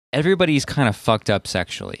everybody's kind of fucked up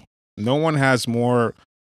sexually. No one has more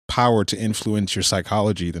power to influence your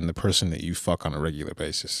psychology than the person that you fuck on a regular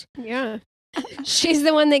basis. Yeah. She's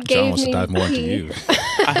the one that John gave wants to me dive more into you.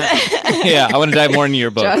 Yeah, I want to dive more into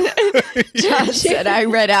your book. John said, I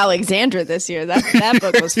read Alexandra this year. That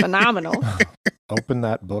book was phenomenal. Open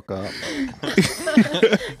that book up.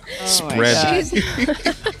 Spread.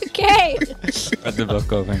 Okay. Spread the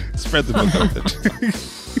book open. Spread the book open.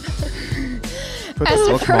 Put As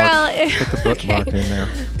the a pearl. Put the bookmark in there.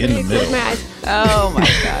 In the middle. Oh my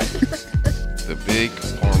God. The Big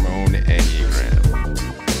Hormone Enneagram.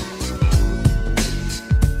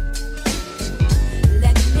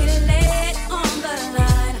 Let me lay it on the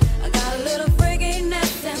line. I got a little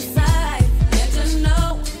freakiness inside. Let you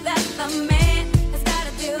know that the man has got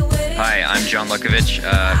to deal with it. Hi, I'm John Lukovich,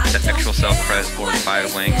 sexual self-pres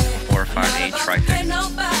 4-5 link, 4-5-8 trifix.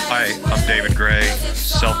 Hi, I'm David Gray,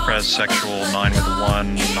 self-pres sexual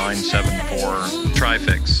 9-1, 9-7-4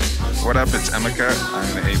 trifix. What up? It's Emeka.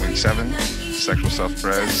 I'm an 8-7, sexual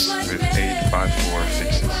self-pres with 8-5-4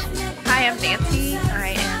 fixes. Hi, I'm Nancy.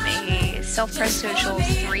 I am a self-pres social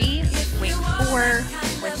 3, wing 4,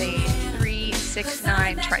 with a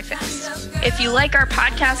 3-6-9 trifix. If you like our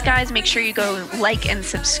podcast, guys, make sure you go like and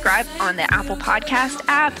subscribe on the Apple Podcast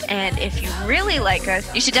app. And if you really like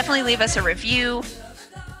us, you should definitely leave us a review.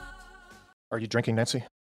 Are you drinking, Nancy?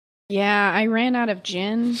 Yeah, I ran out of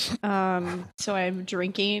gin, so I'm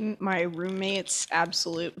drinking my roommate's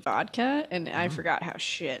Absolute vodka, and I forgot how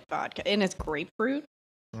shit vodka, and it's grapefruit.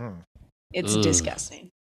 It's disgusting.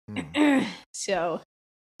 So,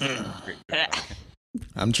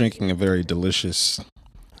 I'm drinking a very delicious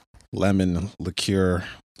lemon liqueur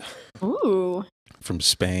ooh, from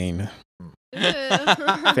Spain.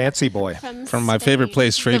 Fancy boy. From my favorite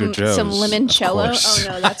place, Trader Joe's. some limoncello. of course.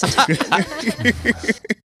 Oh no, that's Italian.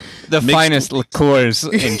 The finest liqueurs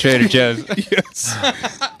in Trader Joe's. Yes.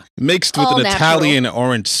 Mixed with All an natural. Italian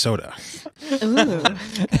orange soda. Ooh.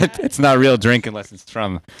 It's not real drink unless it's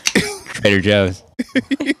from Trader Joe's.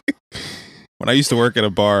 When I used to work at a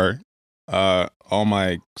bar, I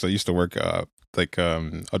used to work like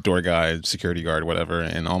a door guy, security guard, whatever,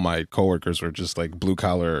 and all my coworkers were just like blue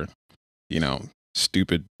collar,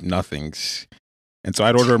 stupid nothings. And so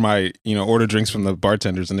I'd order drinks from the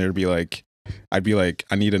bartenders, and I'd be like, I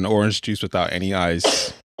need an orange juice without any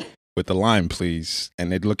ice with the lime, please.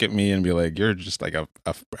 And they'd look at me and be like, you're just like a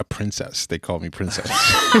princess. They called me princess.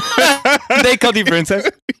 They called you princess?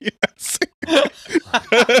 Yes.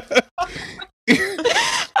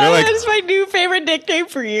 Like, That is my new favorite nickname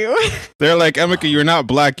for you. they're like, Emeka, you're not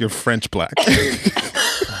black, you're French black. There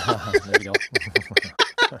you go.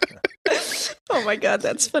 Oh my God,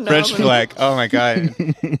 that's phenomenal. French black. Oh my God.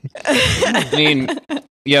 I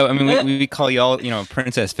mean, we call y'all,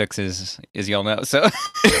 princess fixes, as y'all know. So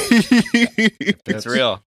it's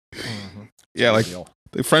real. Mhm. Yeah, like Real.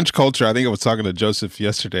 the French culture. I think I was talking to Joseph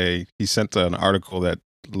yesterday. He sent an article that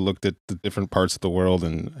looked at the different parts of the world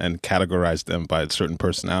and categorized them by certain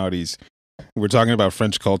personalities. We're talking about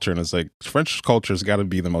French culture, and it's like French culture has got to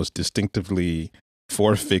be the most distinctively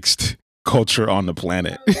four-fixed culture on the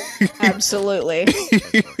planet. Absolutely.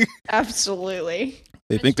 Absolutely.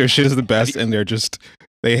 They think their shit is the best, and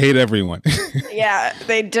they hate everyone. Yeah,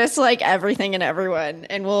 they dislike everything and everyone,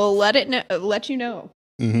 and we'll let you know.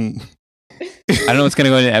 Hmm. I don't know what's going to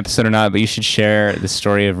go into the episode or not, but you should share the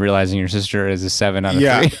story of realizing your sister is a 7 out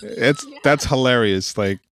of 3. That's hilarious.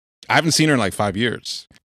 Like, I haven't seen her in like 5 years,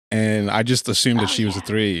 and I just assumed that she was a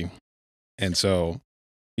 3. And so,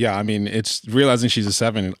 yeah, I mean, it's realizing she's a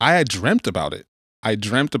 7. I had dreamt about it. I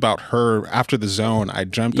dreamt about her after the zone. I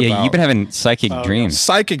dreamt about You've been having psychic dreams.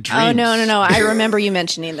 psychic dreams. Oh no! I remember you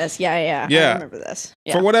mentioning this. Yeah. Yeah. I remember this.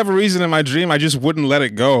 Yeah. For whatever reason in my dream, I just wouldn't let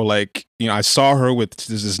it go. Like, I saw her with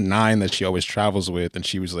this 9 that she always travels with, and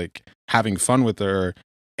she was like having fun with her.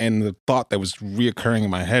 And the thought that was reoccurring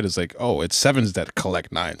in my head is like, oh, it's 7s that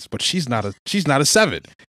collect 9s, but she's not a 7.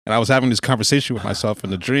 And I was having this conversation with myself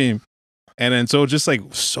in the dream. And then so just like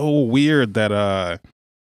so weird that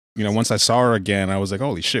once I saw her again, I was like,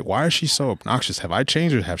 holy shit, why is she so obnoxious? Have I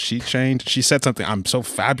changed or have she changed? She said something, I'm so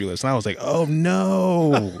fabulous. And I was like, oh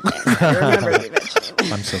no. I remember you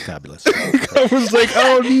mentioning. I'm so fabulous. I was like,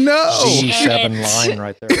 oh no. G7 line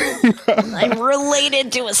right there. I'm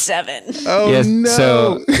related to a 7. Oh Yes,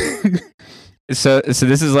 no. So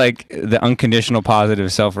this is like the unconditional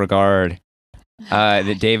positive self-regard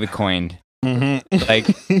that David coined. Mm-hmm.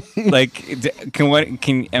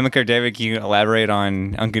 Can Emeka or David, can you elaborate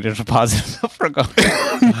on unconditional positive self-regard?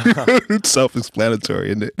 It's self-explanatory,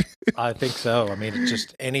 isn't it? I think so. I mean, it's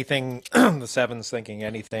just anything, the 7's thinking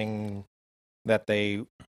anything that they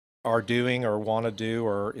are doing or want to do,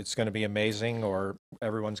 or it's going to be amazing, or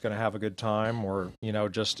everyone's going to have a good time, or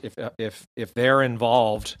just if they're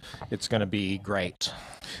involved, it's going to be great.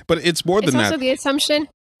 But it's more It's than also that. the assumption.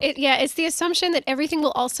 It's the assumption that everything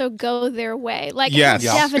will also go their way. Like, Yes.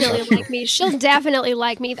 he'll Yeah. definitely like me. She'll definitely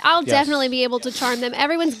like me. I'll Yes. definitely be able to charm them.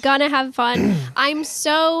 Everyone's gonna have fun. I'm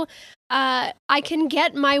so. I can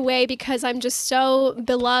get my way because I'm just so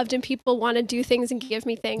beloved, and people want to do things and give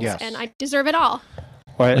me things, Yes. and I deserve it all.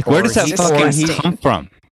 Like, where does that fucking come from?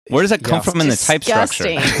 Where does that come Yeah. from in the type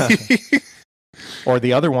structure? Or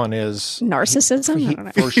the other one is Narcissism? I don't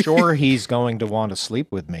know. for sure he's going to want to sleep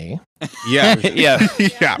with me. Yeah. Yeah.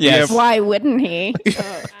 Yeah. Yes. Why wouldn't he?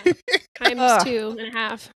 Times Ugh.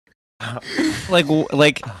 2.5.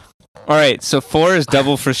 Like, all right. So 4 is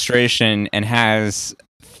double frustration and has,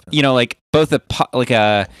 like both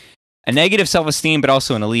a negative self-esteem, but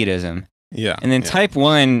also an elitism. Yeah. And then yeah. type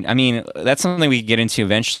 1, I mean, that's something we can get into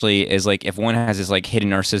eventually. Is like if one has this like hidden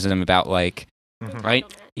narcissism about like, right?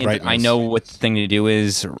 I know what the thing to do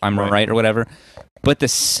is. I'm right or whatever. But the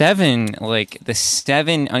 7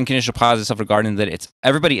 unconditional positive self-regard, and that it's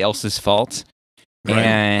everybody else's fault. Right.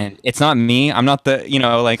 And it's not me. I'm not the,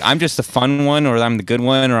 I'm just the fun one, or I'm the good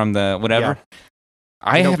one, or I'm the whatever. Yeah.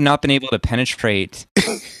 I have not been able to penetrate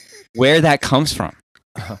where that comes from.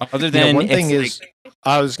 Other than one thing it's is,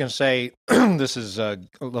 I was going to say, this is a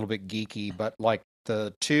little bit geeky, but like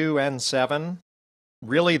the 2 and 7,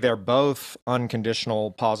 really they're both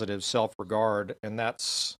unconditional positive self-regard, and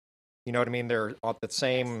that's, you know what I mean? They're at the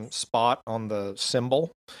same spot on the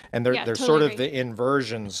symbol, and they're Yeah, sort totally of the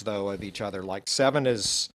inversions though of each other. Like 7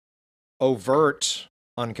 is overt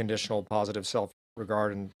unconditional positive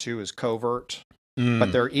self-regard, and 2 is covert,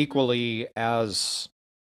 but they're equally as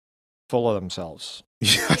full of themselves.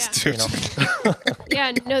 Yes, Yeah. dude.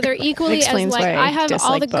 Yeah, no, they're equally as Explains like why I I have all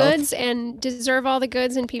dislike the both. goods and deserve all the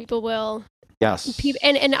goods, and people will. Yes.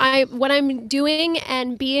 And I what I'm doing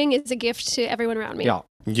and being is a gift to everyone around me. Yeah.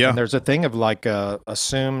 Yeah. And there's a thing of like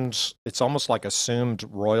assumed, it's almost like assumed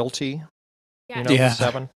royalty, Yeah. with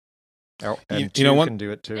 7. Oh, and You 2 know what? can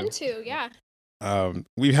do it too. And 2, yeah.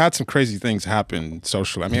 We've had some crazy things happen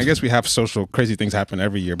socially. I mean, I guess we have crazy things happen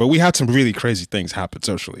every year, but we had some really crazy things happen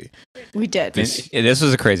socially. We did. this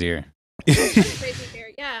was a crazy year. Crazy here.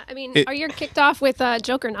 Yeah, I mean, our year kicked off with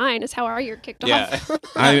Joker 9 is how our year kicked off.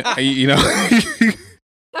 That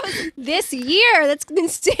was this year. That's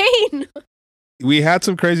insane. we had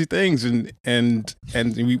some crazy things, and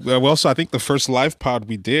we also, I think the first live pod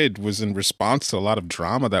we did was in response to a lot of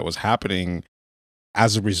drama that was happening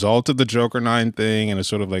as a result of the Joker 9 thing, and it's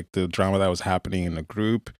sort of like the drama that was happening in the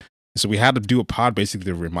group. So we had to do a pod basically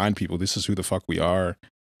to remind people this is who the fuck we are.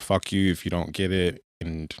 Fuck you if you don't get it.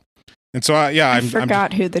 And so I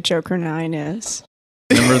forgot who the Joker 9 is.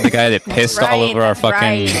 Remember the guy that pissed all over our fucking.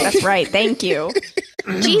 Right, that's right. Thank you.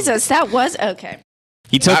 Jesus, that was okay.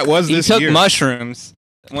 He took That was this year. mushrooms.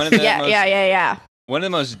 One of the most, Yeah. One of the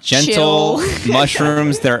most gentle Chill.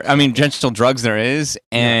 mushrooms there. I mean, gentle drugs there is,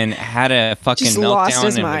 and had a fucking Just lost meltdown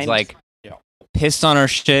his and mind. was like pissed on our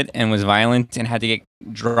shit and was violent and had to get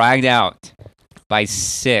dragged out by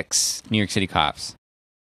 6 New York City cops.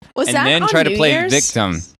 Was and that then on try to New play Year's?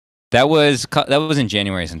 victim. That was in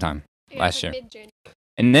January sometime last year.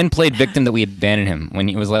 And then played victim that we abandoned him when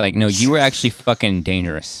he was like, no, you were actually fucking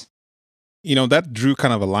dangerous. That drew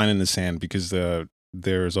kind of a line in the sand because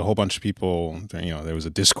there's a whole bunch of people, there was a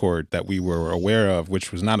Discord that we were aware of,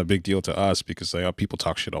 which was not a big deal to us because people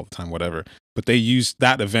talk shit all the time, whatever. But they used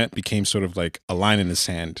that event became sort of like a line in the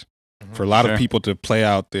sand for a lot of people to play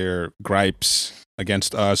out their gripes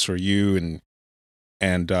against us or you.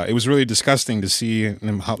 And it was really disgusting to see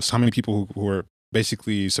how many people who were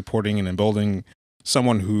basically supporting and emboldening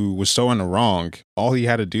someone who was so in the wrong. All he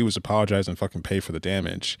had to do was apologize and fucking pay for the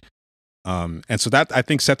damage. And so that, I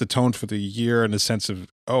think, set the tone for the year in the sense of,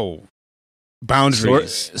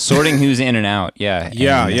 boundaries. Sorting who's in and out. Yeah.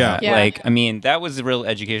 Yeah, And, yeah. Like, I mean, that was a real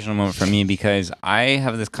educational moment for me because I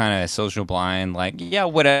have this kind of social blind, like, yeah,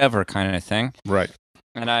 whatever kind of thing. Right.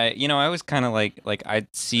 And I was kind of like I'd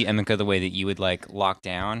see Emika the way that you would like lock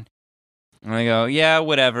down. And I go, yeah,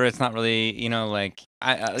 whatever. It's not really, It's not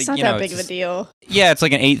you that know, big of a deal. Yeah, it's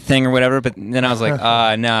like an 8 thing or whatever. But then I was like,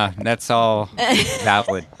 nah, that's all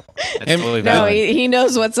valid. That's totally No, valid. he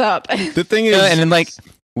knows what's up. The thing is, and then like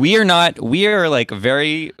we are like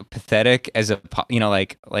very pathetic as a we don't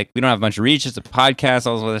have a bunch of reach as a podcast,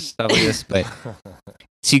 all this other stuff like this, but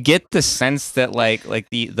to get the sense that like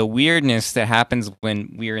the weirdness that happens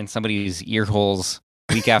when we're in somebody's ear holes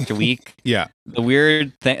week after week. Yeah. The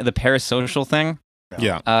weird thing, the parasocial thing.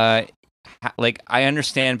 Yeah. Like I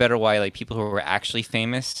understand better why like people who are actually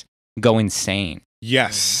famous go insane.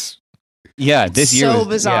 Yes. Yeah, this year so was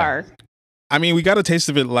bizarre. Yeah. I mean, we got a taste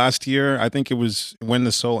of it last year. I think it was when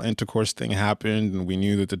the soul intercourse thing happened, and we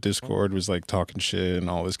knew that the Discord was like talking shit and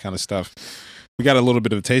all this kind of stuff. We got a little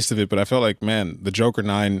bit of a taste of it, but I felt like, man, the Joker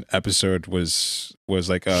 9 episode was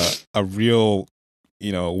like a real,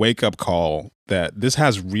 wake up call that this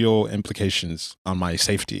has real implications on my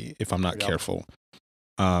safety if I'm not careful.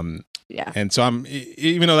 Yeah. And so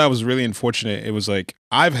even though that was really unfortunate, it was like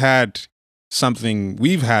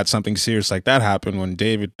we've had something serious like that happen when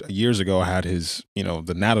David years ago had his,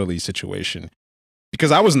 the Natalie situation.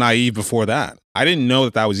 Because I was naive before that. I didn't know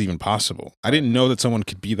that was even possible. I didn't know that someone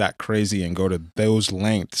could be that crazy and go to those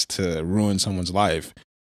lengths to ruin someone's life.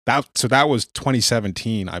 So that was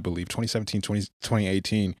 2017, I believe.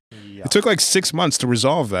 2018. Yeah. It took like 6 months to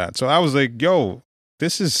resolve that. So I was like, yo,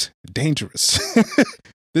 this is dangerous.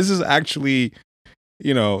 This is actually,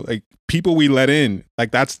 like people we let in.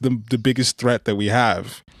 Like that's the biggest threat that we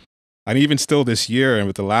have. And even still this year, and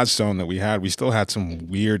with the last zone that we had, we still had some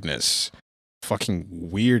weirdness. Fucking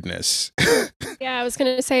weirdness. Yeah, I was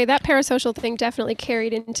going to say that parasocial thing definitely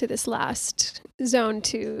carried into this last zone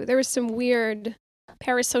too. There was some weird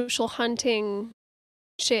parasocial hunting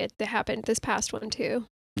shit that happened this past one too.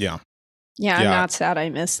 Yeah. Yeah, I'm not sad I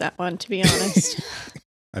missed that one, to be honest.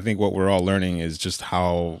 I think what we're all learning is just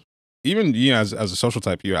how, even as a social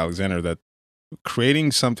type, you, Alexander, that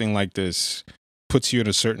creating something like this puts you at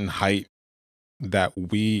a certain height that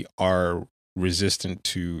we are resistant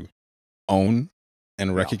to own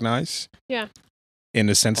and recognize. Yeah. In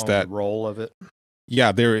the sense that the role of it.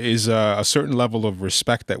 Yeah, there is a certain level of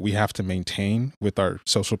respect that we have to maintain with our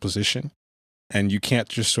social position, and you can't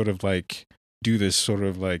just sort of like do this sort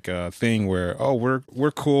of like thing where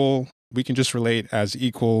we're cool, we can just relate as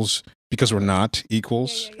equals, because we're not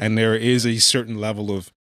equals. Yeah. And there is a certain level of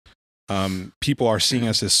people are seeing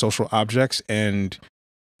us as social objects, and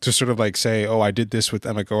to sort of like say, oh, I did this with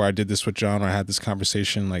Emeka, or I did this with John, or I had this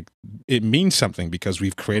conversation, like it means something because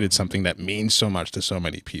we've created something that means so much to so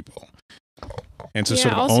many people. And to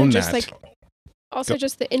sort of own that.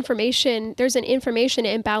 Just the information, there's an information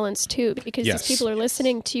imbalance too, because these people are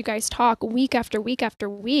listening to you guys talk week after week after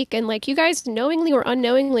week. And like you guys knowingly or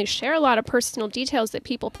unknowingly share a lot of personal details that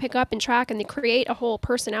people pick up and track, and they create a whole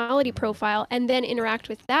personality profile and then interact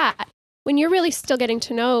with that when you're really still getting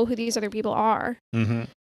to know who these other people are. Mm-hmm.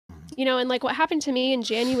 And like what happened to me in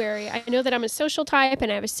January, I know that I'm a social type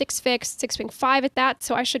and I have a 6.5 at that.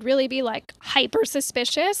 So I should really be like hyper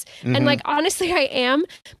suspicious. Mm-hmm. And like, honestly, I am,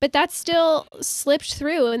 but that still slipped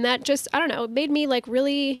through. And that just, I don't know, it made me like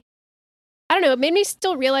really, it made me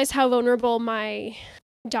still realize how vulnerable my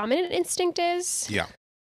dominant instinct is. Yeah.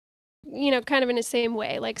 Kind of in the same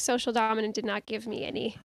way, like social dominant did not give me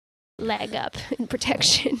any leg up in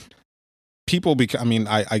protection. People,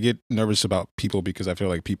 I get nervous about people because I feel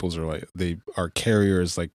like people's are like, they are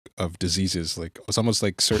carriers like of diseases. Like it's almost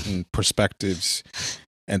like certain perspectives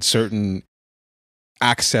and certain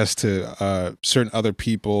access to certain other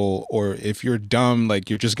people. Or if you're dumb, like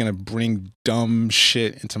you're just going to bring dumb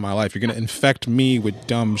shit into my life. You're going to infect me with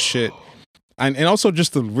dumb shit. And also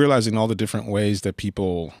just realizing all the different ways that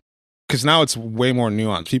people, because now it's way more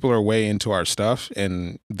nuanced. People are way into our stuff,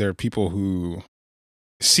 and there are people who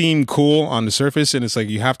seem cool on the surface, and it's like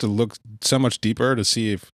you have to look so much deeper to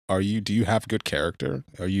see if do you have good character?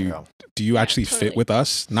 Do you actually fit with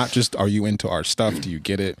us? Not just are you into our stuff, do you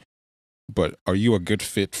get it? But are you a good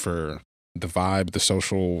fit for the vibe, the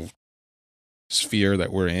social sphere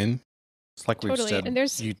that we're in? It's like we've said,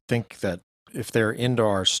 you think that if they're into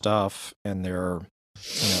our stuff and they're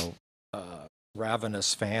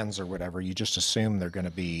ravenous fans or whatever, you just assume they're going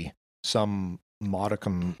to be some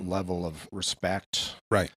modicum level of respect,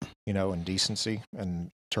 right? And decency, and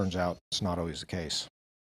turns out it's not always the case.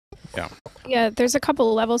 Yeah, there's a couple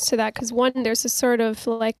of levels to that, because one, there's a sort of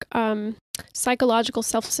like psychological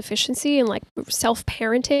self-sufficiency and like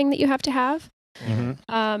self-parenting that you have to have.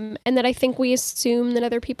 Mm-hmm. And that I think we assume that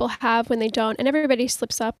other people have when they don't, and everybody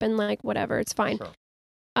slips up and like whatever, it's fine.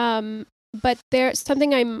 Sure. But there's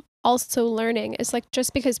something I'm also learning is like,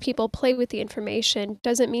 just because people play with the information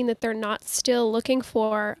doesn't mean that they're not still looking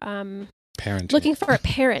for looking for a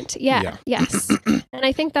parent. Yes. And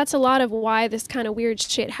I think that's a lot of why this kind of weird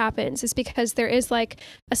shit happens, is because there is like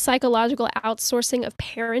a psychological outsourcing of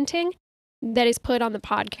parenting that is put on the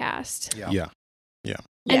podcast. Yeah.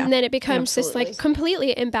 And then it becomes this like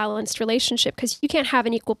completely imbalanced relationship, because you can't have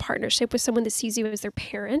an equal partnership with someone that sees you as their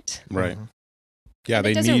parent. Right. Yeah,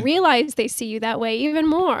 they doesn't realize they see you that way even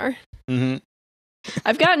more. Mm-hmm.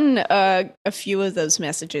 I've gotten a few of those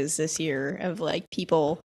messages this year of like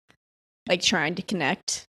people like trying to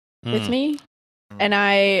connect with me, and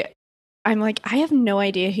I I'm like, I have no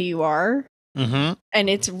idea who you are. Mm-hmm. And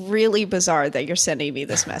it's really bizarre that you're sending me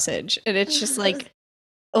this message. And it's just like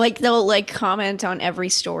they'll like comment on every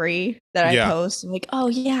story that I post. I'm like, oh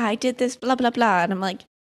yeah, I did this, blah, blah, blah. And I'm like,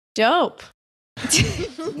 dope.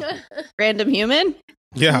 Random human?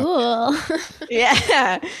 Yeah. Cool.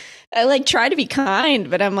 Yeah. I like try to be kind,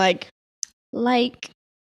 but I'm like,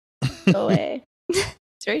 go away.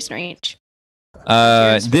 It's very strange.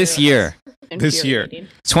 This year, This year. Infuriating.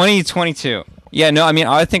 2022. Yeah, no, I mean,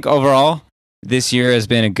 I think overall, this year has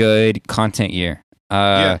been a good content year.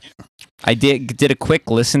 I did a quick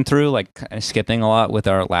listen through, like kind of skipping a lot with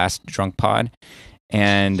our last drunk pod.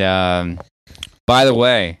 And by the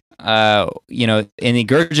way, you know, in the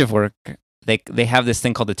Gurdjieff work, they have this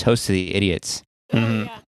thing called the Toast to the Idiots,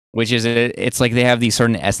 which is it's like they have these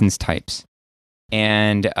certain essence types,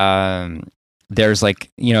 and there's like,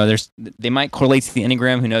 you know, they might correlate to the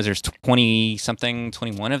Enneagram. Who knows? There's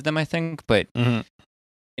 21 of them, I think. But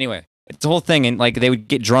anyway, it's the whole thing. And like they would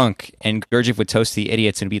get drunk, and Gurdjieff would toast the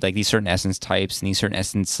idiots, and it'd be like these certain essence types and these certain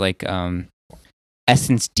essence like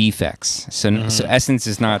essence defects. So essence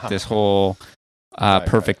is not this whole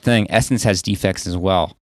perfect thing. Essence has defects as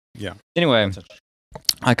well. Yeah. Anyway,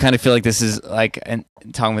 I kind of feel like this is like, and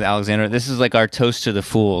talking with Alexander, this is like our toast to the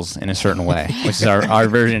fools in a certain way, which is our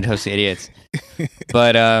version of toast to idiots.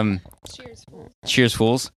 But cheers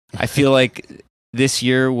fools. I feel like this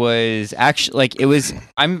year was actually like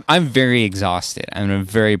I'm very exhausted. I'm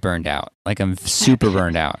very burned out. Like I'm super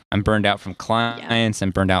burned out. I'm burned out from clients.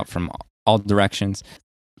 I'm burned out from all directions.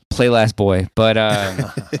 Play last boy, but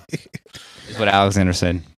is what Alexander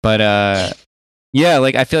said. But yeah,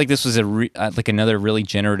 like I feel like this was like another really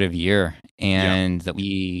generative year, and that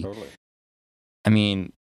we, Totally. I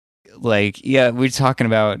mean, like we're talking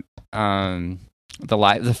about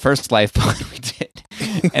the first live pod we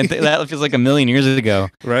did, and that feels like a million years ago,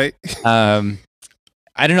 Right.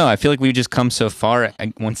 I don't know. I feel like we've just come so far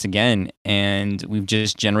once again, and we've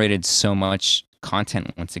just generated so much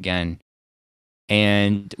content once again,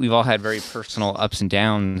 and we've all had very personal ups and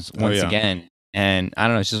downs once again. And I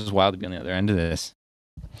don't know, it's just wild to be on the other end of this.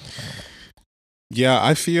 Yeah,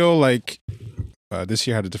 I feel like this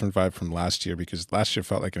year had a different vibe from last year, because last year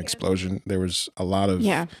felt like an explosion. There was a lot of,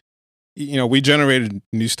 you know, we generated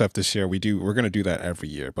new stuff this year. We're going to do that every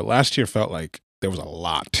year. But last year felt like there was a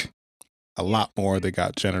lot more that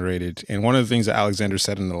got generated. And one of the things that Alexander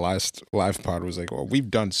said in the last live pod was like, well, we've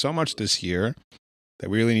done so much this year that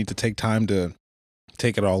we really need to take time to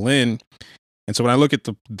take it all in. And so when I look at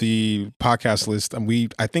the podcast list,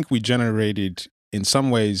 I think we generated in some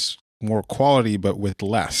ways more quality, but with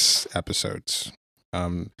less episodes.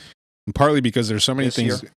 Partly because there's so many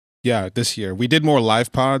things. Yeah, this year we did more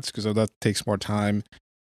live pods because that takes more time,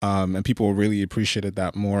 and people really appreciated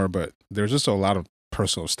that more. But there's just a lot of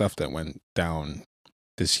personal stuff that went down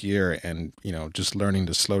this year, and you know, just learning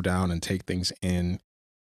to slow down and take things in.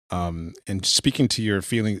 And speaking to your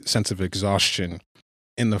sense of exhaustion.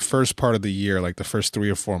 In the first part of the year, like the first 3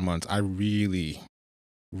 or 4 months, I really,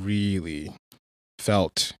 really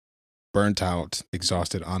felt burnt out,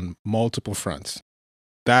 exhausted on multiple fronts.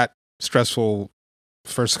 That stressful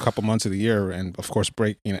first couple months of the year, and of course,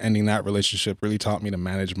 ending that relationship really taught me to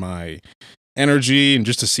manage my energy and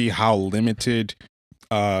just to see how limited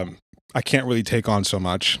I can't really take on so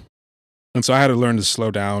much. And so I had to learn to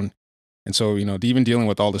slow down. And so, you know, even dealing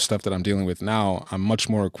with all the stuff that I'm dealing with now, I'm much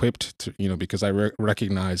more equipped to, you know, because I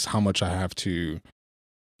recognize how much I have to.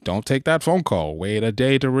 Don't take that phone call. Wait a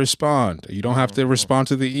day to respond. You don't have to respond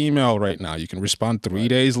to the email right now. You can respond 3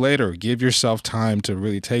 days later. Give yourself time to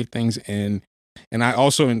really take things in. And I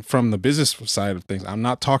also, from the business side of things, I'm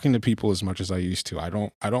not talking to people as much as I used to. I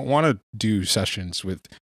don't want to do sessions with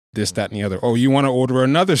this, that, and the other. Oh, you want to order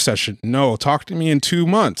another session? No, talk to me in 2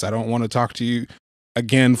 months. I don't want to talk to you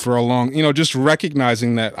again for a long, you know, just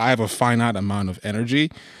recognizing that I have a finite amount of energy,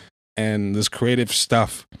 and this creative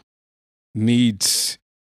stuff needs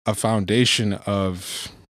a foundation of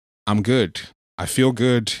I'm good. I feel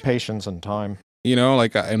good. Patience and time. You know,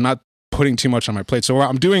 like I'm not putting too much on my plate. So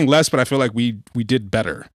I'm doing less, but I feel like we did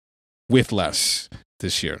better with less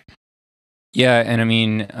this year. Yeah, and I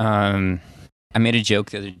mean, I made a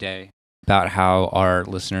joke the other day about how our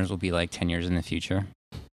listeners will be like 10 years in the future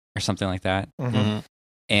or something like that. Mm-hmm.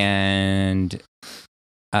 And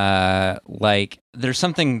like there's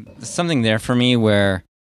something there for me where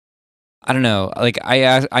I don't know, like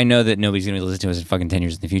I know that nobody's gonna listen to us in fucking 10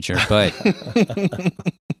 years in the future, but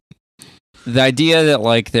the idea that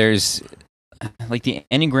like there's like the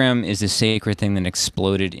Enneagram is a sacred thing that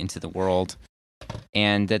exploded into the world,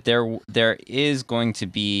 and that there is going to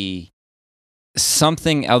be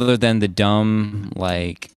something other than the dumb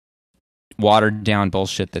like watered down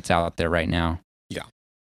bullshit that's out there right now. Yeah.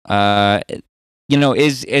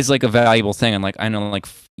 Is like a valuable thing. And like, I know like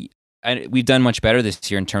we've done much better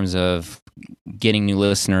this year in terms of getting new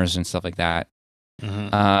listeners and stuff like that.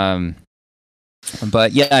 Mm-hmm.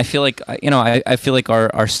 But yeah, I feel like, I feel like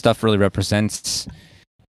our stuff really represents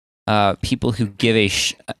people who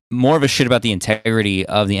give more of a shit about the integrity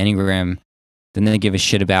of the Enneagram than they give a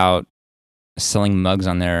shit about selling mugs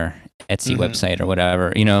on their Etsy website or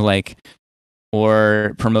whatever,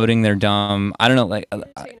 or promoting their dumb, I don't know, like,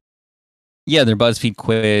 their BuzzFeed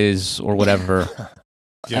quiz or whatever.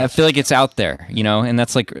 Yeah. I feel like it's out there, and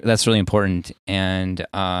that's really important. And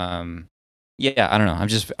I don't know.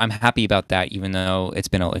 I'm happy about that, even though it's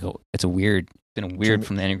been a weird from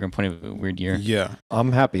the Enneagram point of view, a weird year. Yeah.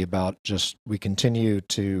 I'm happy about just we continue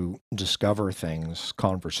to discover things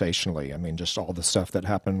conversationally. I mean, just all the stuff that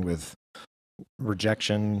happened with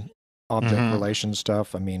rejection, object relation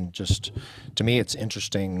stuff. I mean, just to me, it's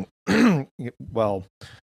interesting. Well,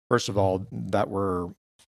 first of all, that we're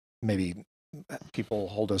maybe people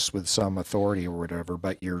hold us with some authority or whatever,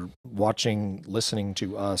 but you're listening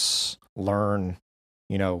to us learn,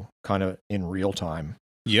 kind of in real time.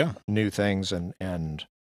 Yeah. New things and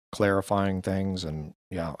clarifying things. And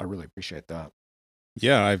yeah, I really appreciate that.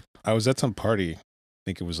 Yeah. I was at some party, I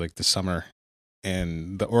think it was like this summer,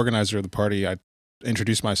 and the organizer of the party, I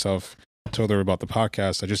introduced myself, told her about the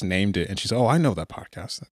podcast. I just named it, and she said, "Oh, I know that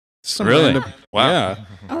podcast." Really? Wow. Yeah.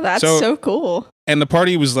 Oh, that's so cool. And the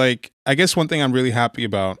party was like, I guess one thing I'm really happy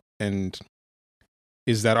about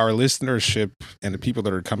is that our listenership and the people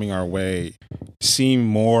that are coming our way seem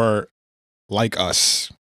more like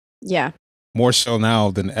us. Yeah. More so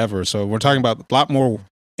now than ever. So we're talking about a lot more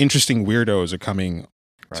interesting weirdos are coming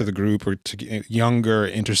to the group, or to younger,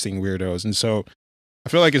 interesting weirdos. And so I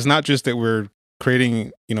feel like it's not just that we're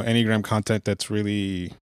creating, Enneagram content that's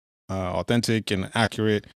really authentic and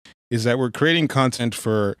accurate, is that we're creating content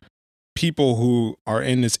for people who are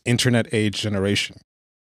in this internet age generation,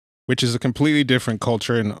 which is a completely different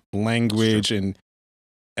culture and language, and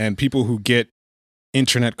people who get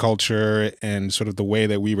internet culture and sort of the way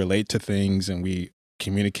that we relate to things and we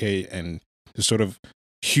communicate, and the sort of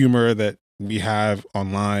humor that we have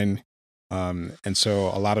online. And so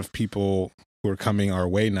a lot of people who are coming our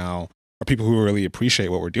way now are people who really appreciate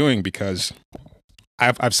what we're doing, because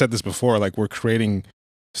I've said this before, like, we're creating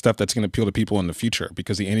stuff that's going to appeal to people in the future,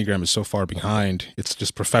 because the Enneagram is so far behind. It's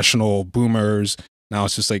just professional boomers. Now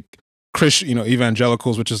it's just like Christian,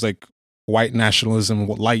 evangelicals, which is like white nationalism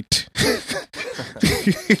light.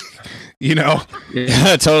 Yeah,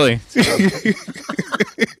 totally.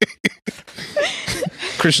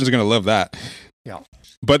 Christians are going to love that. Yeah.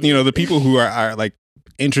 But, the people who are like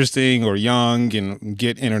interesting or young and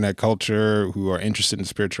get internet culture, who are interested in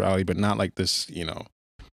spirituality, but not like this,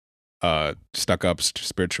 stuck up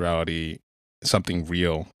spirituality, something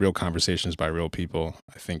real conversations by real people.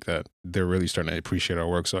 I think that they're really starting to appreciate our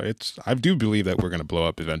work. So I do believe that we're going to blow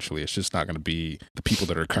up eventually. It's just not going to be the people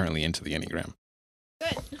that are currently into the Enneagram.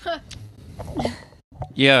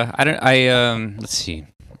 Yeah, let's see.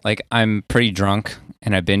 Like, I'm pretty drunk,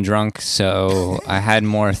 and I've been drunk, so I had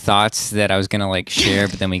more thoughts that I was gonna like share,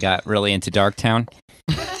 but then we got really into Darktown,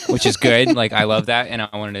 which is good. Like, I love that, and I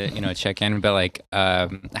wanted to, check in, but like, I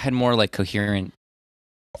had more like coherent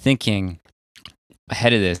thinking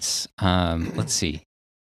ahead of this. Let's see.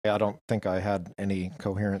 I don't think I had any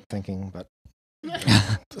coherent thinking, but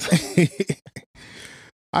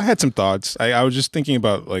I had some thoughts. I was just thinking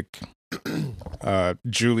about like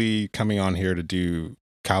Julie coming on here to do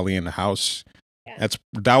Kali in the House. Yeah.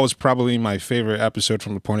 That was probably my favorite episode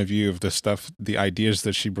from the point of view of the ideas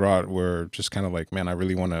that she brought were just kind of like, man, I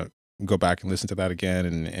really want to go back and listen to that again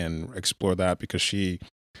and explore that, because she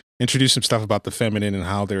introduced some stuff about the feminine and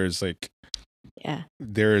how there's like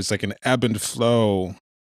an ebb and flow.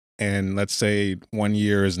 And let's say 1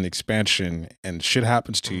 year is an expansion and shit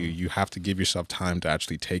happens to you. You have to give yourself time to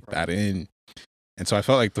actually take that in. And so I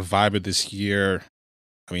felt like the vibe of this year,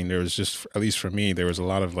 I mean, there was just, at least for me, there was a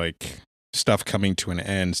lot of like stuff coming to an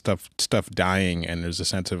end, stuff dying. And there's a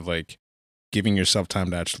sense of like giving yourself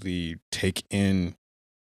time to actually take in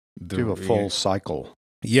do a full cycle.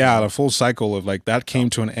 Yeah, the full cycle of like that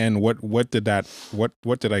came to an end. What did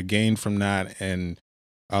I gain from that? And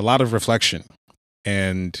a lot of reflection.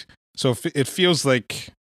 And so it feels like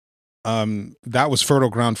that was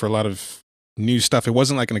fertile ground for a lot of new stuff. It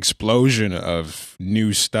wasn't like an explosion of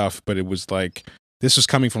new stuff, but it was like this was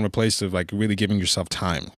coming from a place of like really giving yourself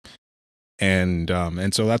time. And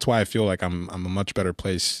so that's why I feel like I'm a much better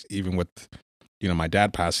place, even with my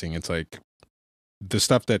dad passing. It's like the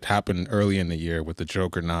stuff that happened early in the year with the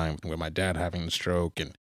Joker 9, with my dad having the stroke,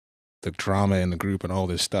 and the drama in the group and all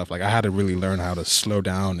this stuff. Like I had to really learn how to slow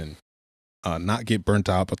down and not get burnt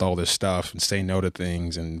out with all this stuff and say no to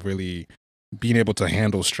things and really being able to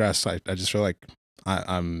handle stress. I just feel like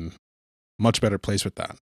I'm much better placed with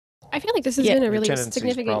that. I feel like this has Yeah. been a Your really tendency is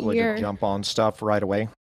significant probably year. to jump on stuff right away.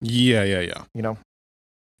 Yeah. You know,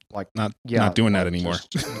 like Not yeah, not doing that like anymore.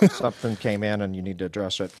 just something came in and you need to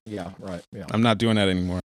address it. Yeah, right. Yeah. I'm not doing that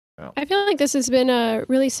anymore. I feel like this has been a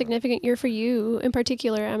really significant year for you in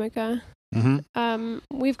particular, Emeka. Mm-hmm.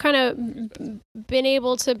 We've kind of been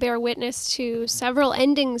able to bear witness to several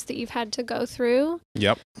endings that you've had to go through.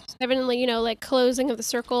 Yep. Evidently, you know, like closing of the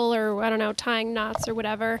circle or I don't know, tying knots or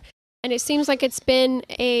whatever. And it seems like it's been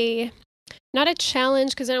not a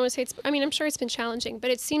challenge because I don't want to say I'm sure it's been challenging,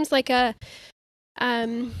 but it seems like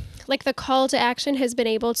like the call to action has been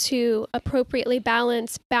able to appropriately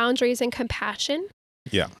balance boundaries and compassion.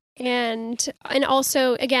 Yeah. And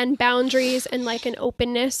also again boundaries and like an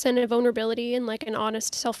openness and a vulnerability and like an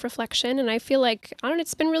honest self-reflection. And I feel like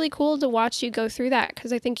it's been really cool to watch you go through that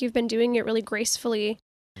because I think you've been doing it really gracefully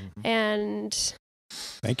and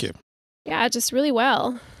Thank you. yeah, just really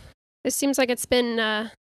well. It seems like it's been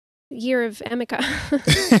a year of Emeka.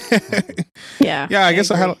 Yeah. Yeah, I guess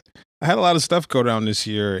I agree. had a lot of stuff go down this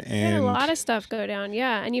year, You had a and lot of stuff go down,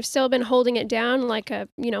 yeah, and you've still been holding it down like a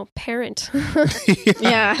parent.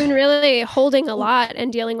 Yeah. Been really holding a lot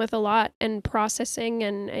and dealing with a lot and processing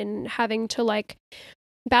and having to like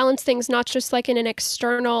balance things not just like in an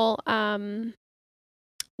external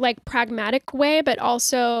like pragmatic way, but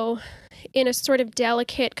also in a sort of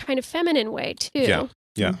delicate kind of feminine way too. Yeah.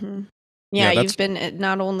 Yeah. Mhm. Yeah, Yeah, that's- you've been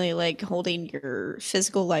not only like holding your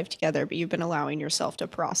physical life together, but you've been allowing yourself to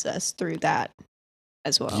process through that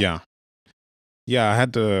as well. Yeah. I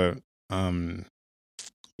had to, the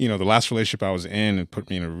last relationship I was in, it put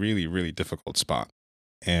me in a really, really difficult spot.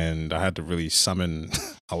 And I had to really summon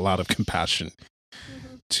a lot of compassion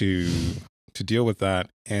to deal with that.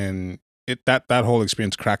 And that whole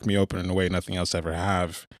experience cracked me open in a way nothing else ever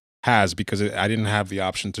has because I didn't have the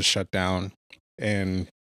option to shut down. And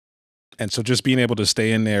so just being able to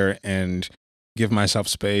stay in there and give myself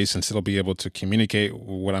space and still be able to communicate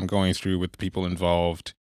what I'm going through with the people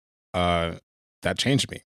involved, that changed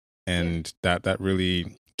me. And that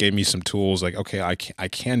really gave me some tools like, okay, I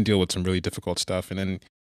can deal with some really difficult stuff. And then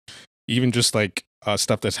even just like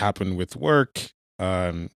stuff that's happened with work,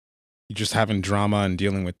 you just having drama and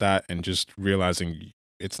dealing with that and just realizing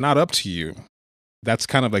it's not up to you. That's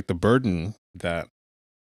kind of like the burden that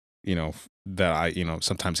I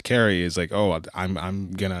sometimes carry is like, oh,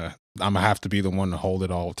 I'm gonna have to be the one to hold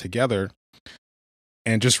it all together.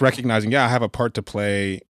 And just recognizing, yeah, I have a part to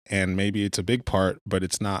play and maybe it's a big part, but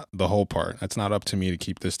it's not the whole part. It's not up to me to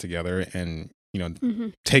keep this together and,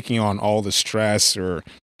 taking on all the stress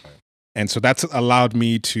and so that's allowed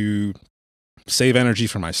me to save energy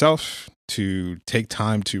for myself, to take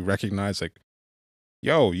time to recognize like,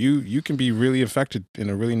 yo, you can be really affected in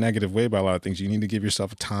a really negative way by a lot of things. You need to give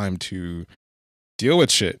yourself time to deal with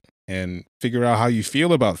shit and figure out how you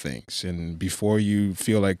feel about things. And before you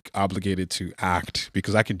feel like obligated to act,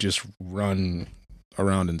 because I could just run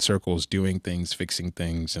around in circles doing things, fixing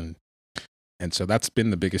things. And so that's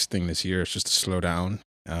been the biggest thing this year. It's just to slow down,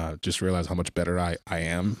 just realize how much better I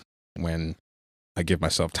am when I give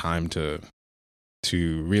myself time to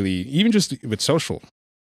really, even just with social,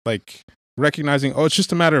 like recognizing, oh, it's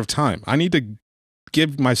just a matter of time. I need to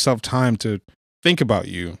give myself time to think about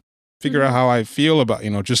you, figure out how I feel about, I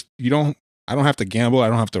don't have to gamble. I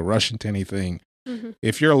don't have to rush into anything.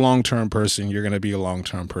 If you're a long-term person, you're going to be a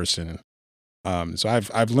long-term person. So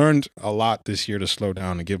I've learned a lot this year to slow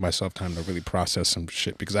down and give myself time to really process some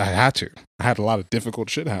shit because I had to. I had a lot of difficult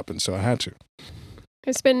shit happen, so I had to.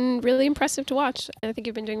 It's been really impressive to watch. I think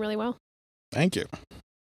you've been doing really well. Thank you.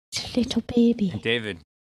 Little baby. And David,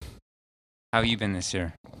 how have you been this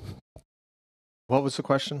year? What was the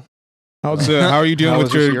question? How are you doing How with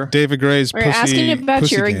was this your year? David Gray's We're pussy? asking about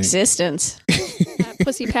pussy your game? existence.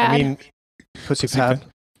 Pussy pad. I mean, pussy pad.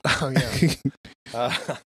 Oh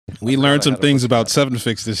yeah. We I learned forgot I some had a things pussy about pad. Seven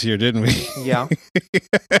Fix this year, didn't we? Yeah.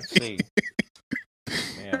 Let's see.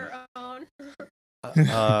 Man.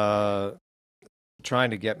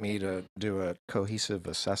 Trying to get me to do a cohesive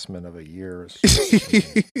assessment of a year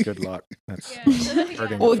is good luck. That's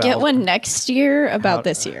hurting We'll the get foul. one next year about How-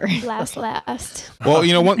 this year. last. Well,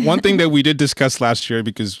 one thing that we did discuss last year,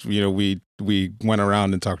 because we went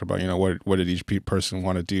around and talked about what did each person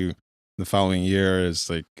want to do the following year, is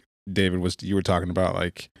like David you were talking about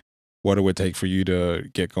like what it would take for you to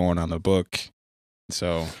get going on the book.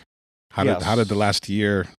 So how did the last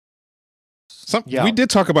year Yeah. We did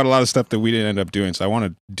talk about a lot of stuff that we didn't end up doing, so I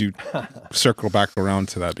want to circle back around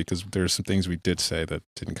to that because there's some things we did say that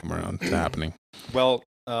didn't come around to happening. Well,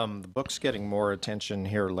 the book's getting more attention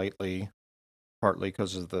here lately, partly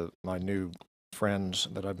because of my new friend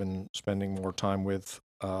that I've been spending more time with.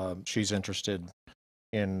 She's interested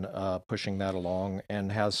in pushing that along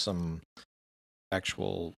and has some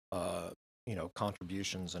actual,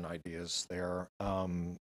 contributions and ideas there.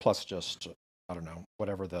 Plus, just I don't know,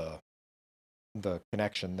 whatever the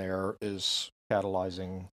connection there is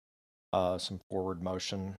catalyzing some forward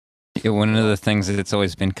motion. Yeah, one of the things that it's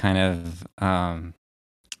always been kind of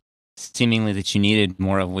seemingly that you needed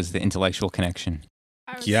more of was the intellectual connection.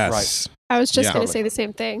 Yes. I was just Yeah. going to say the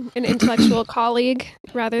same thing. An intellectual colleague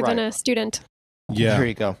rather than Right. a student. Yeah. There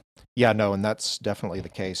you go. Yeah, no, and that's definitely the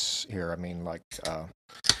case here. I mean, like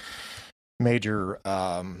major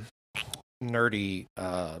nerdy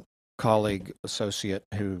colleague, associate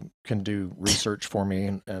who can do research for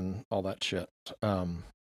me and all that shit.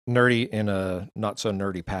 Nerdy in a not so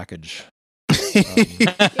nerdy package.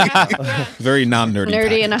 Very non-nerdy.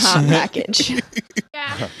 Nerdy in a hot package.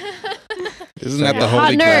 package. Isn't that the Hot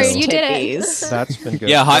holy nerd, grail? you did it. Tippies. That's been good.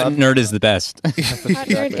 Yeah, hot nerd is the best. Hot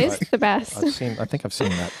nerd is the best. I think I've seen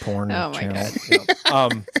that porn Oh my channel.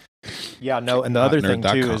 God. Yeah, no, and the other thing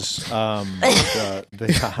too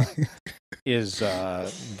hotnerd.com. is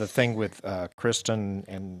the thing with Kristen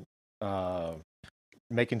and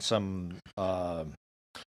making some.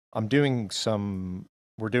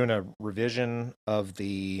 We're doing a revision of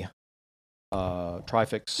the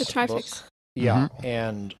Trifix. The Trifix. book. Yeah,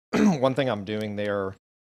 and one thing I'm doing there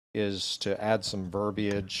is to add some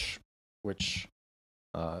verbiage, which,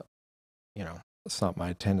 it's not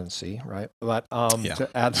my tendency, right? But Yeah. to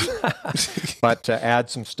add, to add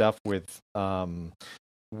some stuff with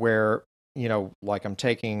where like I'm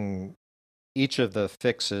taking each of the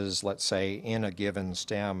fixes, let's say, in a given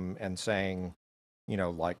stem and saying,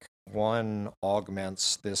 like 1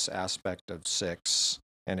 augments this aspect of 6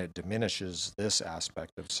 and it diminishes this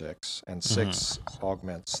aspect of 6, and 6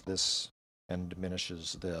 augments this and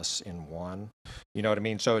diminishes this in 1. You know what I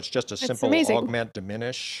mean? So it's just a simple amazing. augment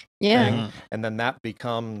diminish Yeah. thing, and then that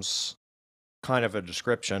becomes kind of a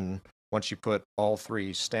description. Once you put all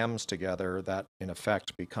 3 stems together, that in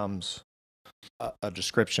effect becomes a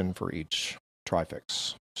description for each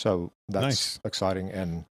trifix. So that's Nice. exciting,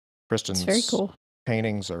 and Kristen's It's very cool.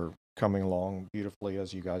 paintings are coming along beautifully,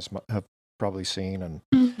 as you guys have probably seen, and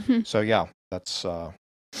Mhm. so yeah, that's Yeah,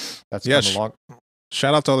 coming along.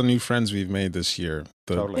 Shout out to all the new friends we've made this year.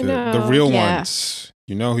 The Totally. the, I the know. real Yeah. ones.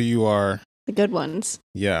 You know who you are. The good ones.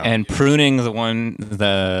 Yeah. And pruning the ones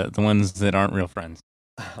that aren't real friends.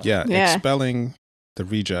 Yeah. Yeah. Expelling the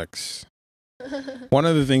rejects. One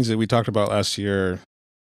of the things that we talked about last year,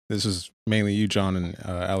 this is mainly you, John, and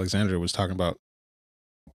Alexandra, was talking about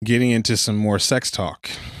getting into some more sex talk.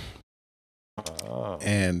 Oh.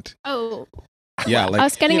 And Oh, yeah, like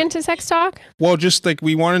us getting into sex talk? well, just like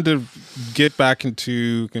we wanted to get back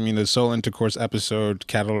into, the soul intercourse episode,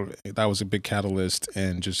 that was a big catalyst,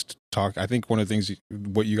 and just talk. I think one of the things,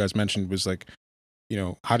 what you guys mentioned was like,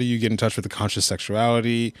 how do you get in touch with the conscious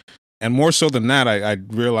sexuality? And more so than that, I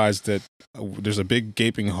realized that there's a big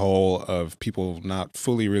gaping hole of people not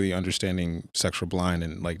fully really understanding sexual blind,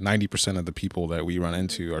 and like 90% of the people that we run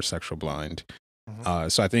into are sexual blind.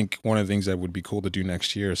 So I think one of the things that would be cool to do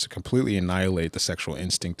next year is to completely annihilate the sexual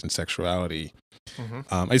instinct and sexuality.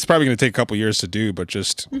 It's probably going to take a couple years to do, but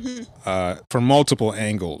just from multiple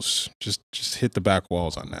angles, just hit the back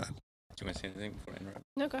walls on that. Do you want to say anything before I interrupt?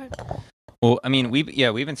 No, go ahead. Well, I mean, we've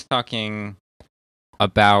been talking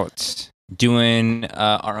about doing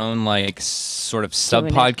our own like sort of sub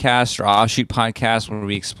Doing it. podcast or offshoot podcast where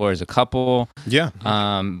we explore as a couple. Yeah.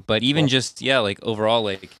 But even just like overall,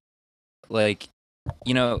 like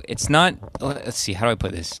it's not. Let's see, how do I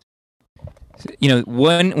put this?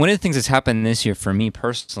 One of the things that's happened this year for me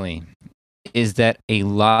personally is that a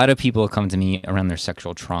lot of people come to me around their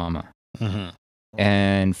sexual trauma.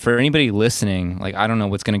 And for anybody listening, like I don't know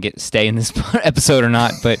what's gonna stay in this episode or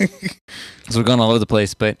not, but because we're going all over the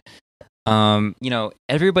place. But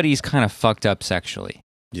everybody's kind of fucked up sexually.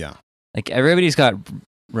 Yeah. Like everybody's got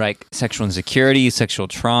like sexual insecurity, sexual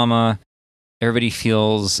trauma. Everybody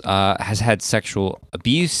feels has had sexual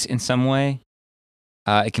abuse in some way.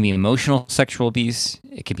 It can be emotional sexual abuse.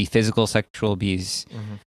 It can be physical sexual abuse.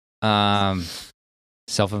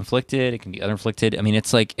 Self-inflicted. It can be other-inflicted. I mean,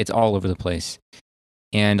 it's all over the place.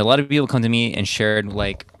 And a lot of people come to me and shared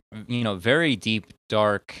like, very deep,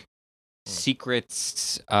 dark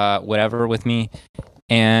secrets, whatever with me.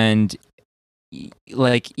 And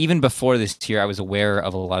like even before this year, I was aware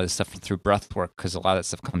of a lot of this stuff through breath work because a lot of that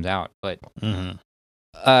stuff comes out. But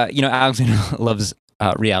Alexander loves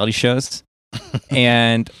reality shows,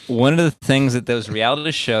 and one of the things that those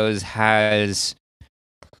reality shows has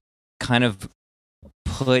kind of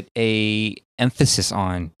put a emphasis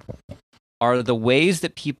on are the ways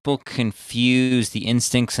that people confuse the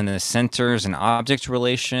instincts and the centers and object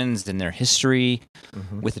relations and their history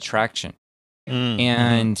with attraction.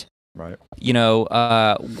 And right,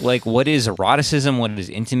 like what is eroticism, what is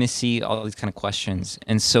intimacy, all these kind of questions.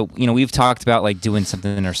 And so we've talked about like doing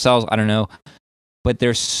something ourselves, I don't know, but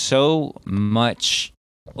there's so much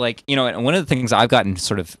like and one of the things I've gotten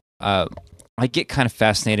sort of I get kind of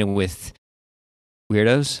fascinated with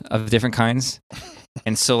weirdos of different kinds.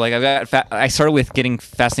 And so, like, I started with getting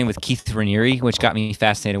fascinated with Keith Raniere, which got me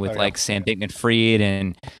fascinated with like Sam Bankman-Fried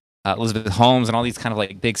and Elizabeth Holmes and all these kind of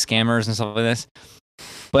like big scammers and stuff like this.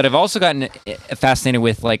 But I've also gotten fascinated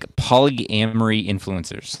with like polyamory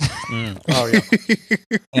influencers. Oh yeah,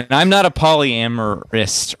 and I'm not a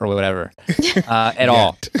polyamorist or whatever at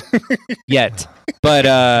all yet, but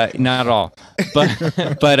not at all.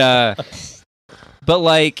 But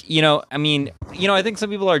like, I mean, I think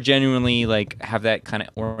some people are genuinely like have that kind of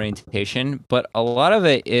orientation, but a lot of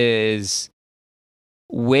it is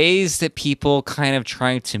ways that people kind of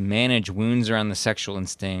trying to manage wounds around the sexual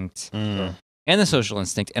instinct and the social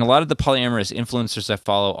instinct. And a lot of the polyamorous influencers I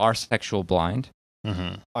follow are sexual blind.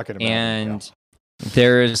 I can imagine. And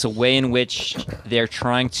there is a way in which they're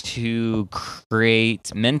trying to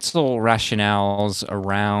create mental rationales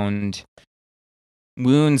around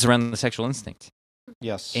wounds around the sexual instinct.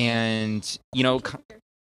 Yes. And,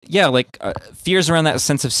 like fears around that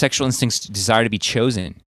sense of sexual instinct's desire to be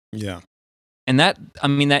chosen. Yeah. And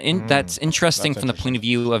that's interesting from the point of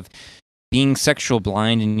view of being sexual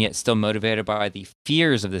blind and yet still motivated by the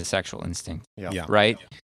fears of the sexual instinct. Yeah. Right?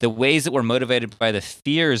 The ways that we're motivated by the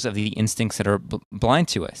fears of the instincts that are blind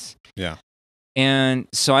to us. Yeah. And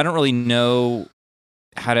so I don't really know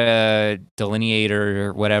how to delineate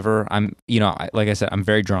or whatever. I'm, like I said, I'm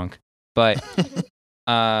very drunk. But,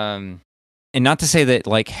 and not to say that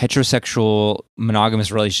like heterosexual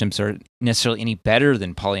monogamous relationships are necessarily any better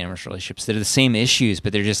than polyamorous relationships. They're the same issues,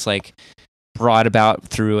 but they're just like brought about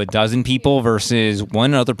through a dozen people versus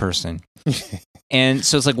one other person. And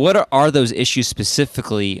so it's like, what are those issues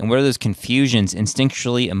specifically? And what are those confusions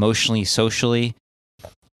instinctually, emotionally, socially?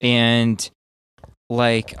 And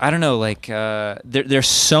like, I don't know, like there's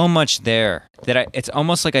so much there that it's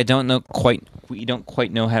almost like we don't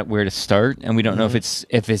quite know where to start, and we don't know if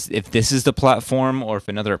this is the platform or if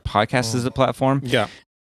another podcast is the platform. Yeah,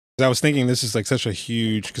 I was thinking this is like such a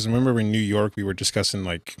huge, because remember in New York we were discussing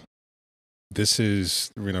like this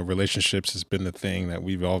is relationships has been the thing that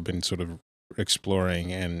we've all been sort of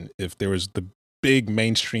exploring, and if there was the big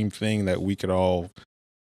mainstream thing that we could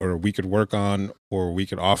work on or we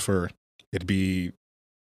could offer, it'd be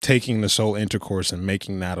taking the soul intercourse and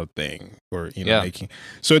making that a thing, or making.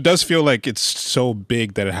 So it does feel like it's so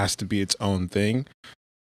big that it has to be its own thing,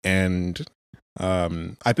 and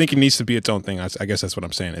I think it needs to be its own thing. I guess that's what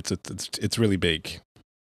I'm saying. It's really big.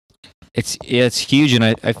 It's huge, and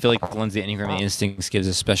I feel like the lens of the Enneagram and Instincts gives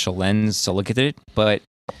a special lens to look at it. But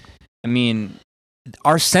I mean,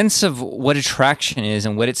 our sense of what attraction is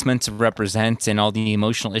and what it's meant to represent, and all the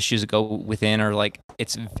emotional issues that go within, are like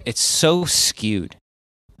it's so skewed.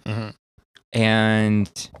 And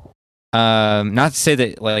not to say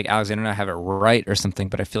that like Alexander and I have it right or something,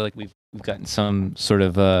 but I feel like we've gotten some sort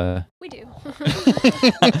of we do.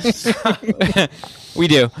 we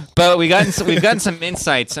do, but we've gotten some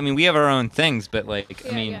insights. I mean, we have our own things, but like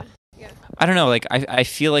I don't know, like I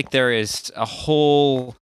feel like there is a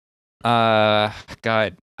whole God,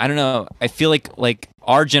 I don't know, I feel like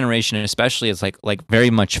our generation, and especially, is like very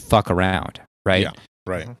much fuck around, right? Yeah,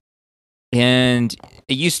 right. And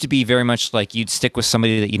it used to be very much like you'd stick with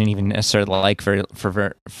somebody that you didn't even necessarily like for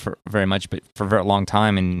very much, but for a very long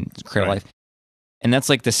time, and create a life. And that's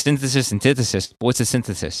like the synthesis antithesis. But what's the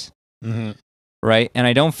synthesis? Right? And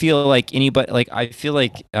I don't feel like anybody, like I feel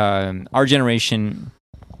like our generation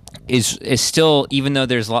is still, even though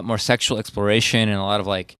there's a lot more sexual exploration and a lot of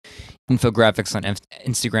like infographics on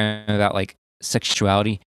Instagram about like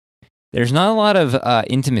sexuality, there's not a lot of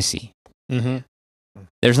intimacy.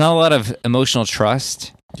 There's not a lot of emotional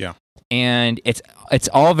trust. Yeah. And it's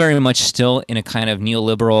all very much still in a kind of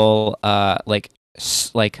neoliberal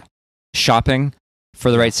like shopping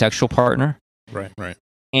for the right sexual partner. Right.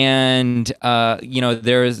 And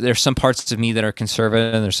there's some parts of me that are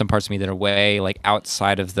conservative, and there's some parts of me that are way like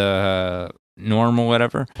outside of the norm or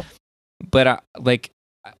whatever. But like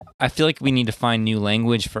I feel like we need to find new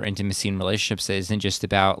language for intimacy in relationships that isn't just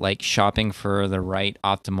about like shopping for the right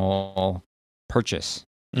optimal purchase,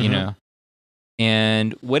 you Mhm. know?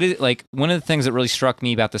 And what is like one of the things that really struck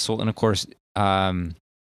me about this whole intercourse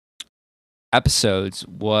episodes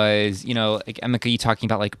was, you know, like Emeka, you talking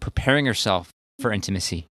about like preparing yourself for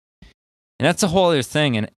intimacy. And that's a whole other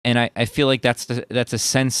thing. And I feel like that's a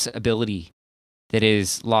sensibility that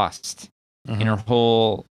is lost in our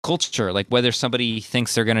whole culture. Like whether somebody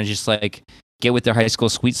thinks they're gonna just like get with their high school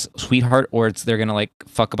sweetheart, or they're gonna like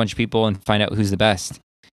fuck a bunch of people and find out who's the best.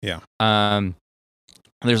 Yeah.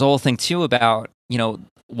 There's a whole thing too about, you know,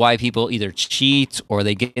 why people either cheat or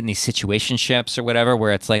they get in these situationships or whatever,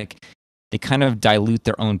 where it's like they kind of dilute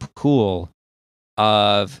their own pool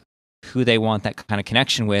of who they want that kind of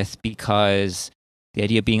connection with, because the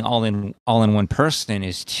idea of being all in one person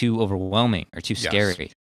is too overwhelming or too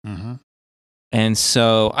scary. Mm-hmm. And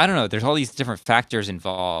so I don't know. There's all these different factors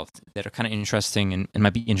involved that are kind of interesting and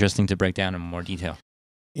might be interesting to break down in more detail.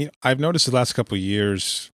 You know, I've noticed the last couple of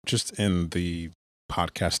years, just in the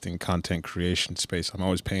podcasting content creation space, I'm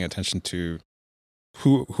always paying attention to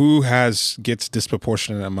who gets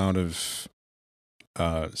disproportionate amount of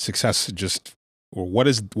success. Just or what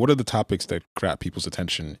are the topics that grab people's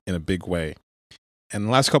attention in a big way. And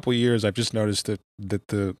the last couple of years, I've just noticed that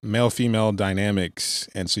the male-female dynamics,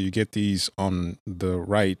 and so you get these on the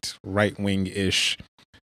right-wing-ish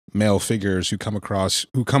male figures who come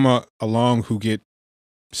along, who get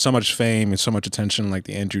so much fame and so much attention, like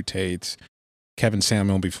the Andrew Tates, Kevin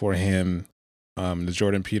Samuel before him, the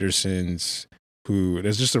Jordan Petersons, who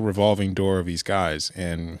there's just a revolving door of these guys,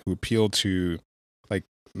 and who appeal to like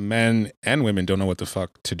men and women don't know what the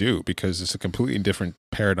fuck to do, because it's a completely different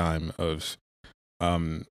paradigm of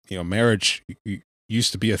you know, marriage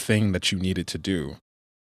used to be a thing that you needed to do,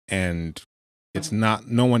 and it's not.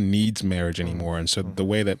 No one needs marriage anymore, and so the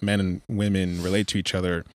way that men and women relate to each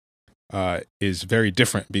other is very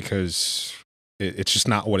different, because it's just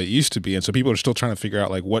not what it used to be. And so people are still trying to figure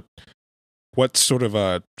out like what sort of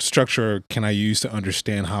a structure can I use to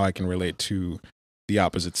understand how I can relate to the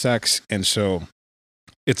opposite sex. And so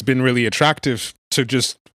it's been really attractive to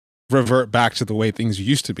just revert back to the way things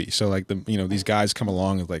used to be. So like these guys come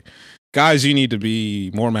along and like, guys, you need to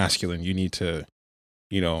be more masculine. You need to,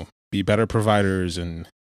 you know, be better providers, and,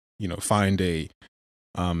 you know, find a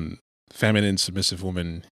feminine, submissive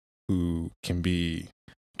woman who can be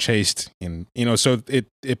chaste. And, you know, so it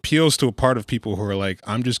appeals to a part of people who are like,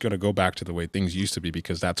 I'm just going to go back to the way things used to be,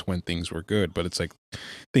 because that's when things were good. But it's like,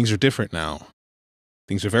 things are different now.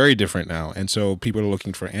 Things are very different now. And so people are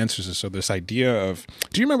looking for answers. And so this idea of,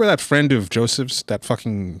 do you remember that friend of Joseph's, that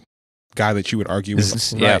fucking guy that you would argue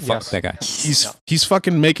with? Yeah, fuck that guy. He's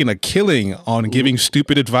fucking making a killing on giving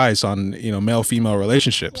stupid advice on, you know, male-female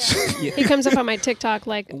relationships. Yeah. He comes up on my TikTok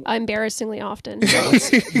like embarrassingly often.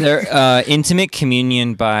 They're Intimate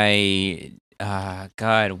Communion by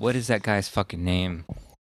God, what is that guy's fucking name?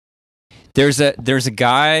 There's a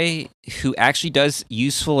guy who actually does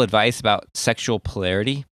useful advice about sexual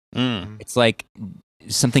polarity. It's like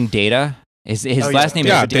something Data. His last name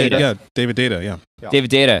is Data. Yeah, David Data. Yeah, David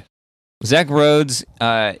Data. Zach Rhodes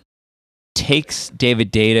takes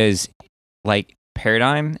David Data's like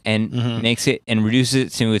paradigm and makes it and reduces it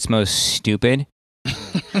to its most stupid,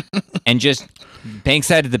 and just banks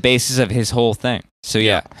that at the basis of his whole thing. So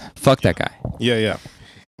yeah, fuck that guy. Yeah.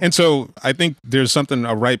 And so I think there's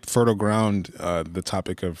a ripe, fertile ground, the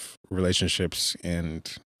topic of relationships.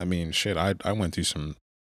 And I mean, shit, I went through some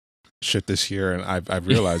shit this year, and I've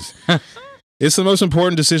realized it's the most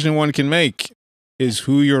important decision one can make is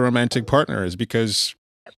who your romantic partner is, because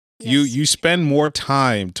you spend more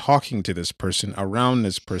time talking to this person, around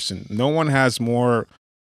this person. No one has more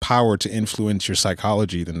power to influence your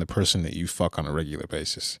psychology than the person that you fuck on a regular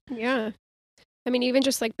basis. Yeah. I mean, even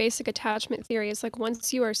just like basic attachment theory is like,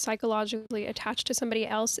 once you are psychologically attached to somebody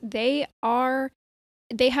else, they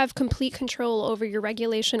have complete control over your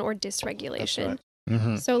regulation or dysregulation.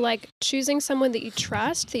 So like choosing someone that you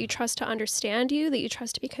trust to understand you, that you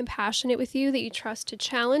trust to be compassionate with you, that you trust to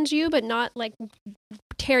challenge you, but not like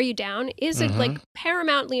tear you down, is a like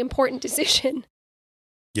paramountly important decision.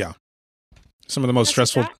 Yeah. Some of the most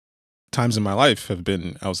stressful times in my life have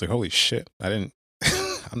been, I was like, holy shit, I'm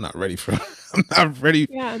not ready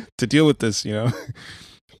to deal with this, you know?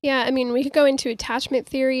 Yeah, I mean, we could go into attachment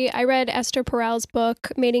theory. I read Esther Perel's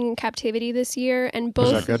book, Mating in Captivity, this year, and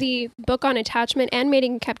both the book on attachment and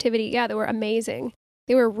Mating in Captivity, they were amazing.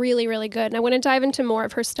 They were really, really good. And I want to dive into more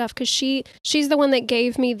of her stuff, because she's the one that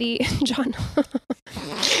gave me the... John...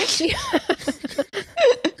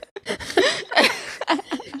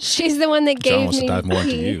 She's the one that John gave wants to me dive more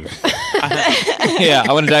into the- you. Yeah,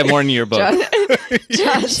 I want to dive more into your book.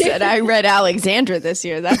 John said, I read Alexandra this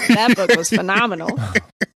year. That book was phenomenal.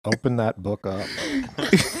 Open that book up.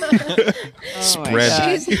 Oh my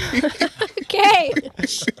God. She's- okay.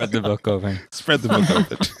 Read the book open. Spread the book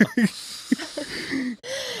open.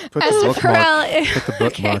 Put Esther the bookmark, Perel. put the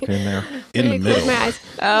bookmark in there. In the Let me close middle. my eyes.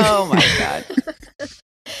 Oh my God.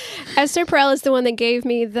 Esther Perel is the one that gave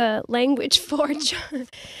me the language for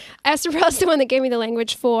Esther Perel is the one that gave me the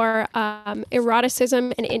language for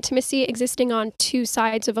eroticism and intimacy existing on two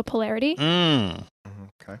sides of a polarity. Mm.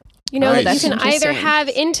 Okay. You know, Nice. that you can That's either interesting. have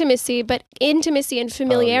intimacy, but intimacy and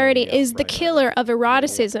familiarity yeah, is the right, killer of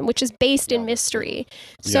eroticism, which is based in mystery.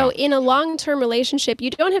 So in a long-term relationship,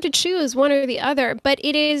 you don't have to choose one or the other, but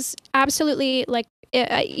it is absolutely like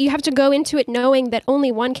you have to go into it knowing that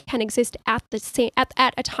only one can exist at the same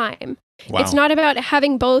at a time. Wow. It's not about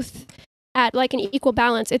having both at like an equal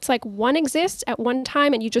balance. It's like one exists at one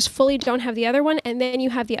time and you just fully don't have the other one, and then you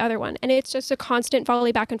have the other one. And it's just a constant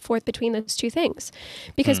volley back and forth between those two things.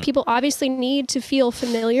 Because people obviously need to feel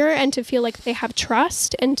familiar and to feel like they have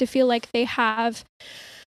trust and to feel like they have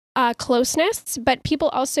closeness, but people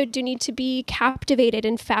also do need to be captivated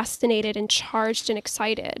and fascinated and charged and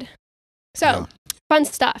excited. So, Yeah. fun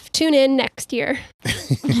stuff. Tune in next year.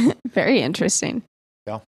 Very interesting.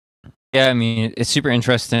 Yeah, I mean, it's super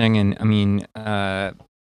interesting. And I mean,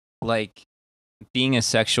 like being a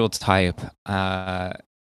sexual type,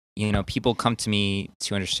 you know, people come to me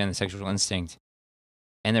to understand the sexual instinct.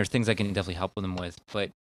 And there are things I can definitely help them with.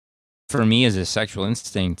 But for me as a sexual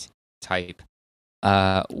instinct type,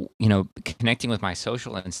 you know, connecting with my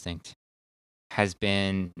social instinct has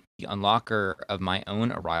been the unlocker of my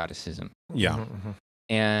own eroticism. Yeah.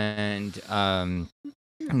 And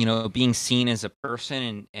you know, being seen as a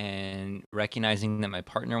person and recognizing that my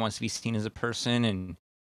partner wants to be seen as a person and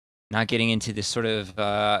not getting into this sort of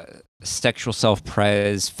sexual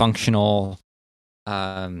self-pres functional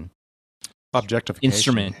Objectification.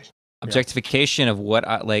 instrument objectification of what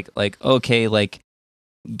I like okay, like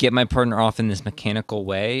get my partner off in this mechanical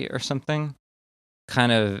way or something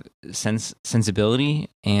kind of sensibility.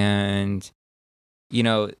 And you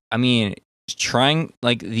know, I mean, trying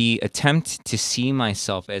like the attempt to see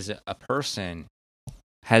myself as a person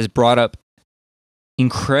has brought up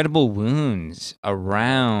incredible wounds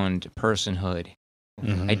around personhood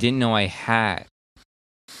I didn't know I had.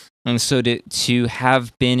 And so to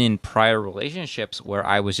have been in prior relationships where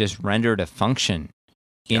I was just rendered a function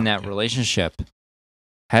in that relationship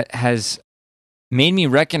has made me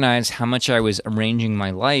recognize how much I was arranging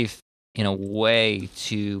my life in a way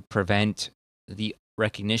to prevent the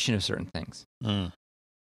recognition of certain things.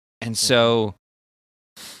 And so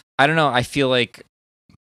I don't know, I feel like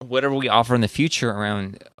whatever we offer in the future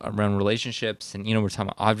around relationships, and you know, we're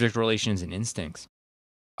talking about object relations and instincts,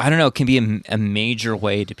 I don't know, it can be a major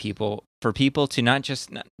way for people to not just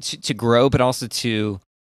to grow, but also to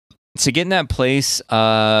get in that place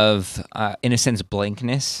of in a sense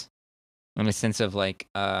blankness, in a sense of like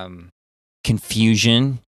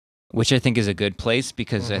confusion, which I think is a good place,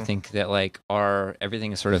 because I think that like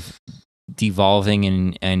everything is sort of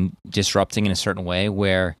devolving and disrupting in a certain way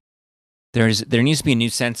where there needs to be a new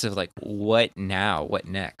sense of like, what now, what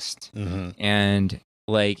next. And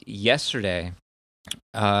like yesterday,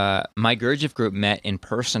 my Gurdjieff group met in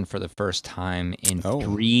person for the first time in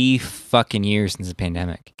 3 fucking years since the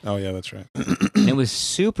pandemic. Oh yeah, that's right. And it was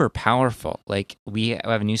super powerful. Like we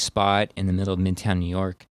have a new spot in the middle of Midtown New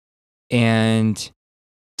York, and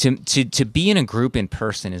to be in a group in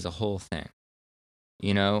person is a whole thing,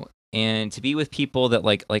 you know. And to be with people that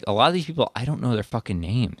like a lot of these people, I don't know their fucking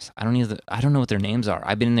names. I don't know what their names are.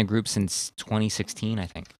 I've been in the group since 2016, I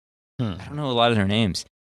think. I don't know a lot of their names,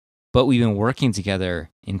 but we've been working together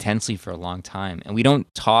intensely for a long time, and we don't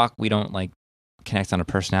talk. We don't like connect on a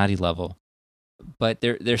personality level, but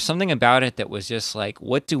there's something about it that was just like,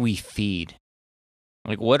 what do we feed?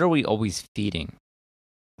 Like, what are we always feeding?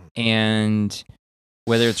 And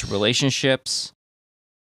whether it's relationships,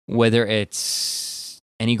 whether it's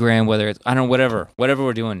Enneagram, whether it's, I don't know, whatever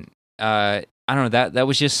we're doing. I don't know, that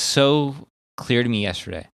was just so clear to me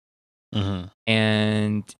yesterday.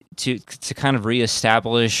 And to kind of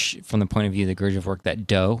reestablish from the point of view of the Gurdjieff work, that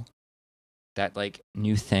dough, that like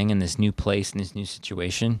new thing in this new place, in this new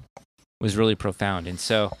situation, was really profound. And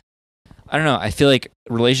so, I don't know, I feel like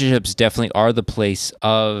relationships definitely are the place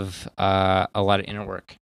of a lot of inner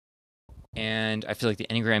work. And I feel like the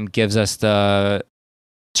Enneagram gives us the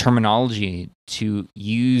terminology to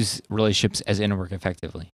use relationships as inner work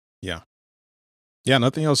effectively. Yeah,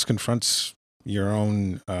 nothing else confronts your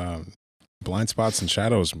own blind spots and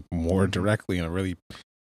shadows more directly in a really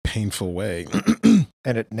painful way.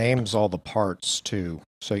 And it names all the parts too,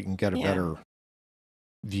 so you can get a Yeah. better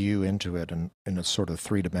view into it in a sort of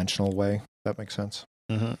three-dimensional way. That makes sense.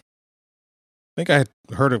 I think I had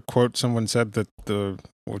heard a quote. Someone said that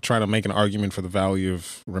we're trying to make an argument for the value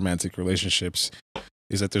of romantic relationships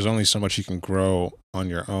is that there's only so much you can grow on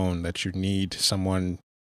your own, that you need someone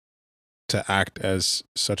to act as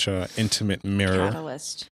such a intimate mirror.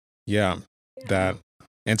 Catalyst. Yeah, that.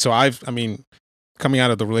 And so coming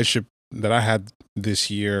out of the relationship that I had this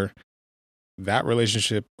year, that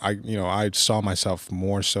relationship, I saw myself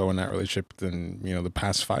more so in that relationship than, the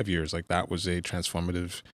past 5 years. Like, that was a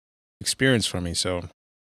transformative experience for me. So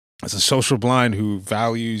as a social blind who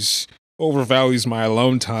overvalues my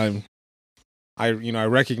alone time, I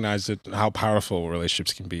recognize that how powerful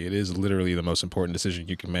relationships can be. It is literally the most important decision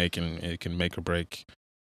you can make, and it can make or break,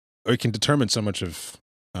 or it can determine so much of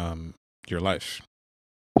your life.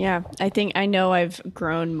 Yeah, I know I've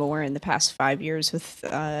grown more in the past 5 years with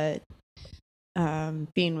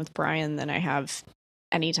being with Brian than I have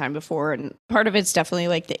any time before, and part of it's definitely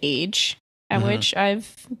like the age at which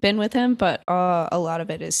I've been with him, but a lot of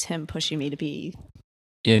it is him pushing me to be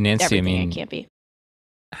Nancy, everything I can't be.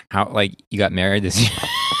 how like you got married this year?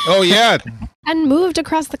 Oh yeah, And moved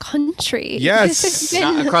across the country. yes, This has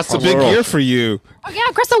Not been- across it's a the big world. year for you. Oh, yeah,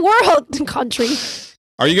 across the world country.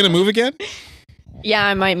 Are you gonna move again? Yeah,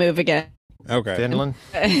 I might move again. Okay. Finland.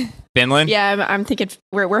 Finland? Yeah, I'm thinking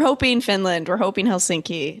we're hoping Finland. We're hoping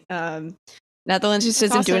Helsinki. Netherlands just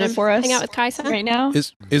isn't doing it Awesome. for us Hang out with Kaisa. right now.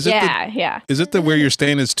 Is it Yeah. is it that where you're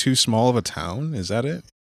staying is too small of a town? Is that it?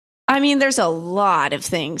 I mean, there's a lot of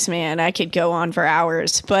things, man. I could go on for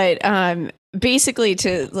hours, but basically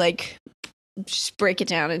to like just break it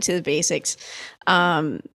down into the basics.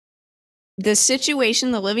 The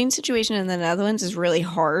living situation in the Netherlands is really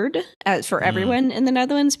hard for everyone in the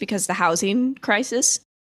Netherlands because the housing crisis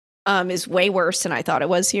is way worse than I thought it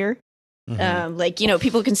was here.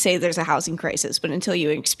 People can say there's a housing crisis, but until you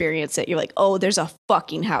experience it, you're like, oh, there's a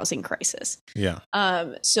fucking housing crisis. Yeah.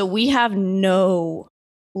 So we have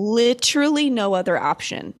literally no other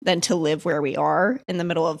option than to live where we are in the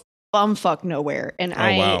middle of bumfuck nowhere. And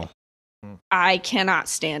Wow. I cannot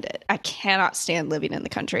stand it. I cannot stand living in the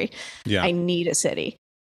country. Yeah. I need a city.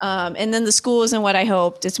 And then the school isn't what I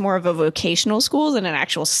hoped. It's more of a vocational school than an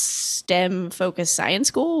actual STEM focused science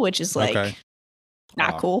school, which is like Okay.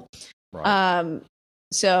 not Wow. cool. Right.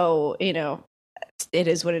 So, it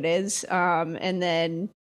is what it is. And then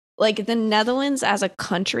like the Netherlands as a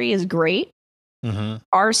country is great. Mm-hmm.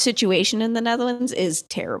 Our situation in the Netherlands is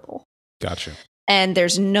terrible. Gotcha. And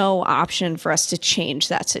there's no option for us to change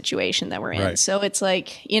that situation that we're in. Right. So it's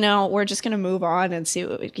like, we're just going to move on and see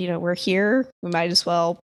what, we're here. We might as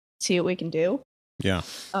well see what we can do. Yeah.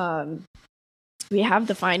 We have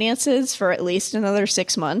the finances for at least another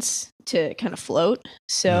 6 months to kind of float.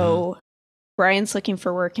 So Brian's looking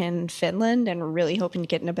for work in Finland and we're really hoping to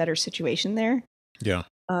get in a better situation there. Yeah.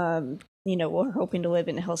 We're hoping to live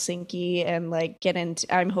in Helsinki and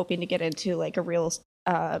I'm hoping to get into like a real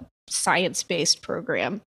science-based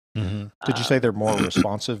program. Mm-hmm. Did you say they're more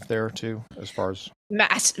responsive there too, as far as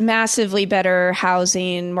Massively better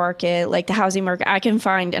housing market? Like the housing market, I can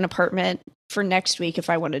find an apartment for next week if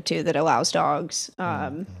I wanted to that allows dogs.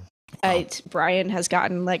 Brian has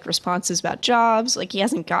gotten like responses about jobs. Like he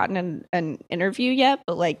hasn't gotten an interview yet,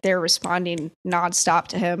 but like they're responding nonstop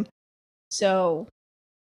to him. So,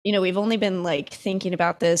 we've only been like thinking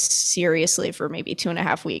about this seriously for maybe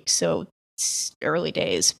 2.5 weeks. So it's early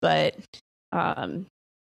days, but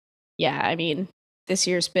I mean, this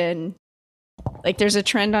year's been like there's a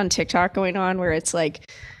trend on TikTok going on where it's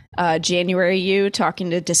like January you talking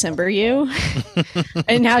to December you.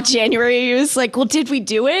 And now January you is like, well, did we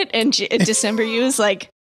do it? And December you is like,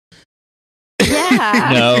 yeah.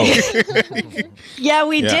 No. Yeah,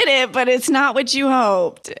 we did it, but it's not what you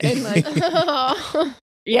hoped. And like,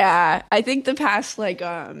 yeah, I think the past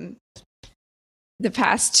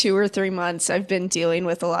 2 or 3 months, I've been dealing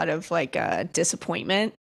with a lot of like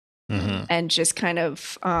disappointment. Mm-hmm. And just kind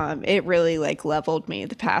of it really like leveled me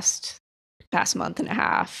the past month and a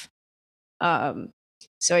half.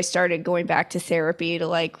 So I started going back to therapy to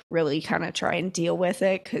like really kind of try and deal with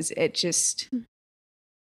it because it just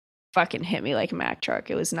fucking hit me like a Mack truck.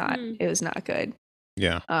 It was not good.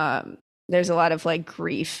 Yeah. There's a lot of like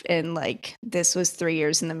grief and like this was 3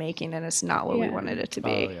 years in the making and it's not what we wanted it to be.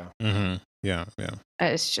 Oh, yeah. Mm-hmm. Yeah. Yeah.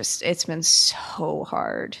 It's been so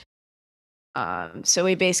hard. So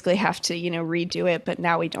we basically have to, redo it, but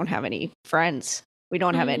now we don't have any friends. We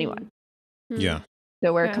don't have anyone. Yeah.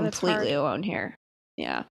 So we're Yeah, that's hard. completely alone here.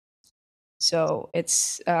 Yeah. So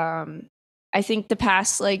it's I think the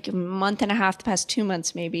past like month and a half, the past 2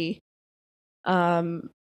 months maybe,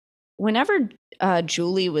 whenever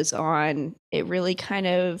Julie was on, it really kind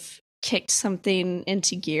of kicked something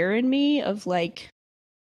into gear in me of like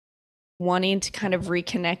wanting to kind of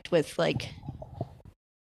reconnect with like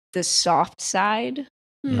the soft side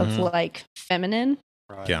of like feminine.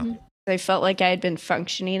 Right. Yeah. I felt like I had been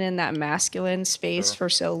functioning in that masculine space for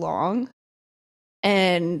so long.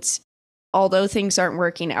 And although things aren't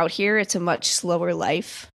working out here, it's a much slower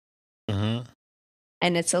life. Mm-hmm.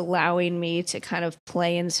 And it's allowing me to kind of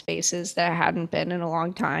play in spaces that I hadn't been in a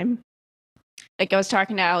long time. Like I was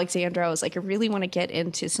talking to Alexandra, I was like, I really want to get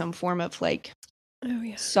into some form of like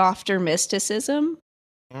softer mysticism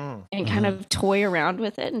and kind of toy around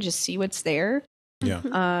with it and just see what's there.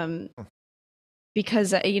 Yeah.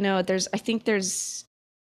 Because I think there's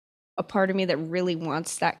a part of me that really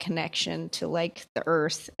wants that connection to like the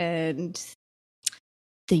earth and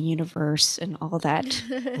the universe and all that.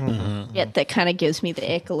 Mm-hmm. Yet that kind of gives me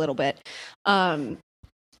the ick a little bit.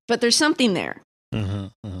 But there's something there. Mm-hmm.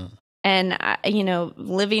 Mm-hmm. And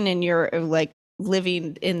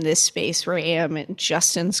living in this space where I am and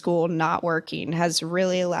just in school, not working, has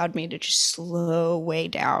really allowed me to just slow way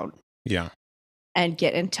down. Yeah. And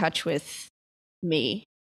get in touch with me.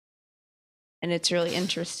 And it's really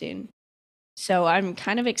interesting. So I'm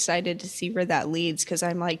kind of excited to see where that leads because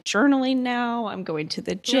I'm like journaling now. I'm going to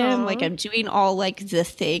the gym. Aww. Like I'm doing all like the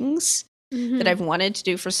things that I've wanted to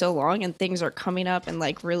do for so long, and things are coming up and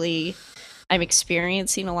like really I'm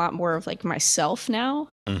experiencing a lot more of like myself now.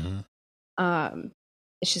 Mm-hmm.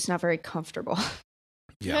 It's just not very comfortable.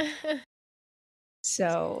 Yeah.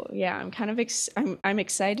 So yeah, I'm kind of I'm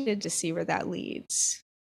excited to see where that leads.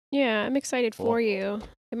 Yeah, I'm excited Cool. for you.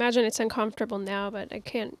 Imagine it's uncomfortable now, but I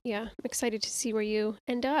can't. Yeah, I'm excited to see where you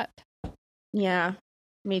end up. Yeah,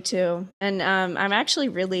 me too. And I'm actually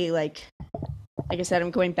really like I said,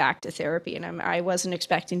 I'm going back to therapy, and I wasn't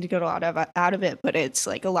expecting to get a lot out of it, but it's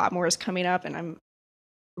like a lot more is coming up, and I'm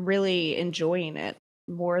really enjoying it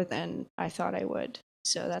more than I thought I would.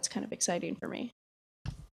 So that's kind of exciting for me.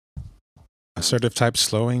 Assertive type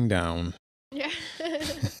slowing down. Yeah.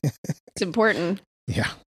 It's important. Yeah.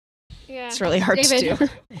 Yeah. It's really hard to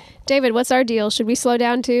do. David, what's our deal? Should we slow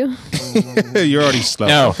down too? You're already slow.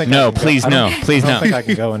 No, no, please, no, please, I no. don't think I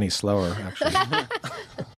can go any slower, actually.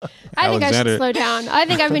 I think I should Alexander. slow down. I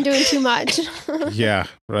think I've been doing too much. Yeah,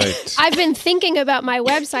 right. I've been thinking about my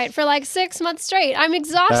website for like 6 months straight. I'm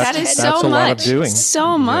exhausted. That is That's so a lot of much. doing.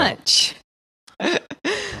 So much.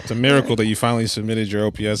 It's a miracle that you finally submitted your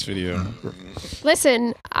OPS video.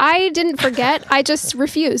 Listen, I didn't forget. I just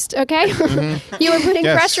refused, okay? You were putting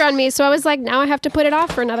Yes. pressure on me, so I was like, now I have to put it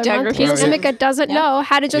off for another Doug month. refused. Emika doesn't know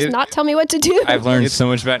how to just It- not tell me what to do. I've learned so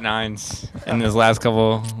much about nines in this last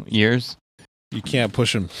couple years. You can't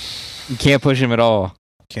push him. You can't push him at all.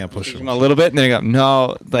 Can't push Push him. him a little bit, and then you go,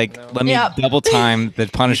 no, like, let me Yep. double time the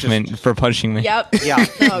punishment for punching me. Yep. Yeah.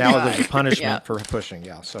 Oh, now God. there's a punishment Yeah. for pushing.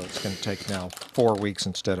 Yeah. So it's going to take now 4 weeks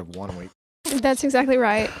instead of 1 week. That's exactly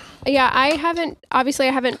right. Yeah, I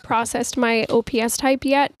haven't processed my OPS type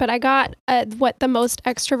yet, but I got what the most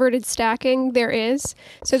extroverted stacking there is.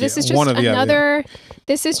 So this Yeah, is just one of the other.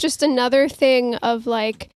 this is just another thing of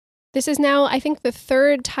like, this is now, I think, the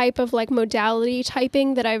third type of like modality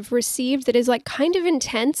typing that I've received that is like kind of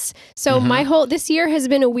intense. So my whole, this year has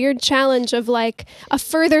been a weird challenge of like a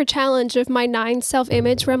further challenge of my 9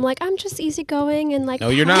 self-image where I'm like, I'm just easygoing and like, No,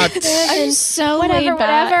 you're not. positive I'm and so whatever, laid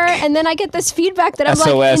back. whatever. And then I get this feedback that I'm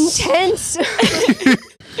like SOS. intense.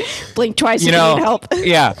 Blink twice You if you know, need help.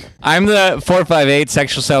 yeah, I'm the 458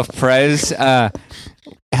 sexual self pres.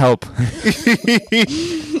 Help.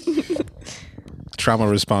 Trauma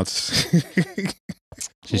response.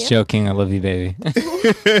 Just joking. I love you, baby.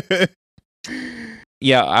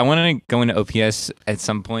 Yeah, I want to go into OPS at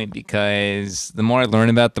some point because the more I learn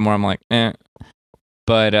about it, the more I'm like, eh.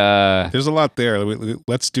 But There's a lot there.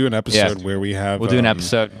 Let's do an episode where we have. we'll do an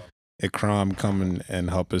episode. Ikram come and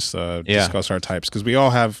help us Yeah. discuss our types because we all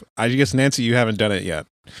have. I guess Nancy, you haven't done it yet.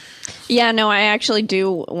 Yeah, no, I actually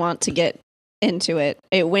do want to get into it.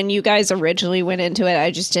 When you guys originally went into it, I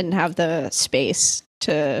just didn't have the space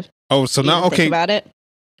to Oh, so now even think okay. about it.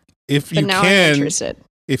 If But you now I'm can, interested.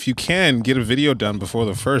 if you can get a video done before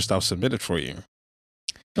the first, I'll submit it for you.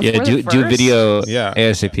 Yeah, Before the do first? video Yeah.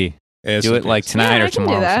 ASAP. Do it like tonight Yeah, or I can do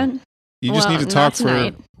tomorrow. that. You just Well, need to not talk for.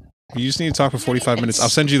 tonight. You just need to talk for 45 minutes. I'll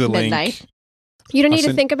send you the Midnight. link. You don't I'll need to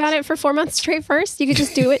send- think about it for 4 months straight first. You could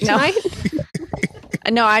just do it No. tonight.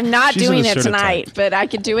 No, I'm not She's an doing it assertive tonight, type. but I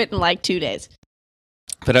could do it in like 2 days.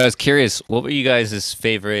 But I was curious, what were you guys'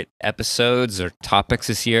 favorite episodes or topics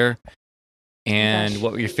this year? And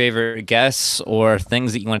what were your favorite guests or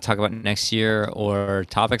things that you want to talk about next year or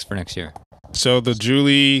topics for next year? So the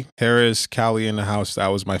Julie Harris, Callie in the house, that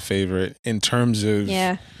was my favorite in terms of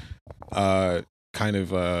kind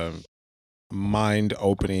of mind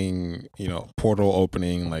opening, portal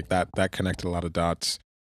opening, like that connected a lot of dots.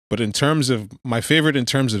 But in terms of my favorite, in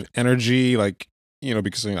terms of energy, like,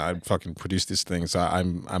 because I fucking produce these things,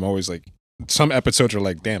 I'm always like, some episodes are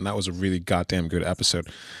like, damn, that was a really goddamn good episode.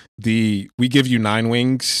 The We Give You 9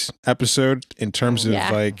 Wings episode, in terms of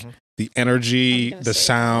like the energy, the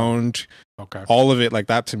sound, all of it, like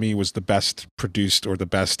that to me was the best produced or the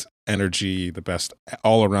best energy, the best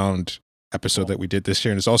all around episode that we did this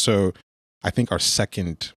year. And it's also, I think, our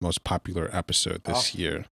second most popular episode this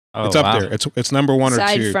year. Oh, it's up there. It's number one or two.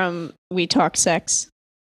 Aside from We Talk Sex.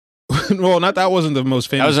 Well, that wasn't the most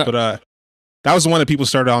famous, but that was the one that people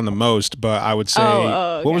started on the most. But I would say,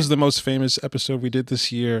 what was the most famous episode we did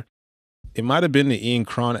this year? It might have been the Ian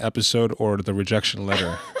Cron episode or the rejection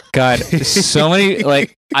letter. God, so many,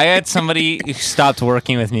 like, I had somebody who stopped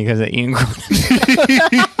working with me because of Ian Cron.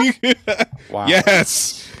 Wow.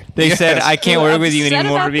 Yes. They said, I can't work with you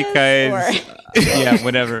anymore because, yeah,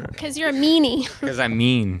 whatever. Because you're a meanie. Because I'm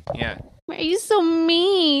mean. Yeah. Why are you so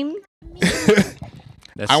mean?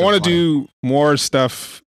 I want to do more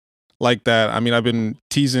stuff like that. I mean, I've been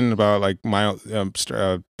teasing about like my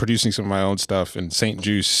producing some of my own stuff, and St.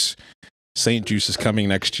 Juice is coming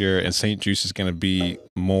next year, and St. Juice is going to be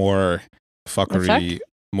more fuckery,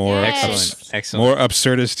 more excellent, more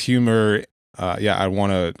absurdist humor. I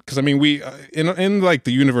want to, because I mean, we in like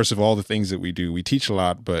the universe of all the things that we do, we teach a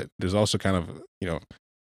lot, but there's also kind of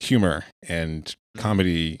humor and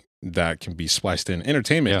comedy that can be spliced in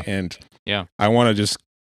entertainment. And I want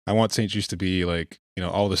St. Juice to be like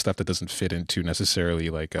all the stuff that doesn't fit into necessarily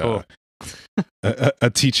like a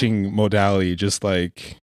teaching modality. Just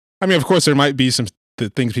like, I mean, of course there might be some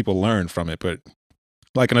things people learn from it, but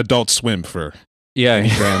like an Adult Swim for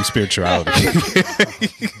Enneagram spirituality.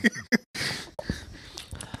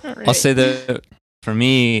 I'll say that for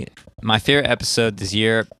me, my favorite episode this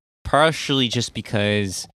year, partially just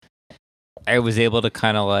because I was able to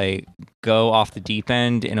kind of like go off the deep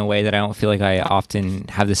end in a way that I don't feel like I often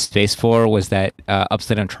have the space for, was that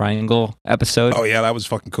Upside Down Triangle episode. Oh yeah, that was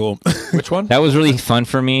fucking cool. Which one? That was really fun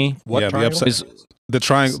for me. What triangle?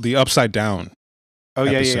 The Upside Down. Oh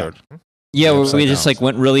yeah, episode. Yeah, where we just like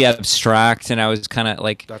went really abstract, and I was kind of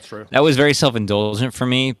like, that's true. That was very self-indulgent for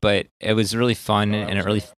me, but it was really fun, and it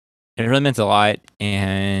really meant a lot.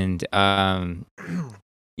 And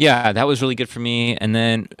yeah, that was really good for me. And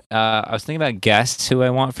then I was thinking about guests who I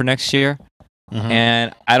want for next year,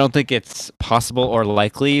 and I don't think it's possible or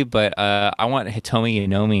likely, but I want Hitomi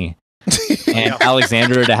Unomi and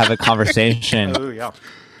Alexandra to have a conversation. Oh yeah.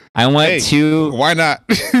 I want Why not?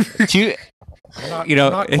 Hitomi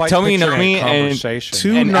Unomi and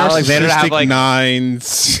two and Alexandra to have like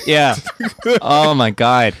nines. Yeah. Oh my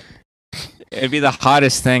god. It'd be the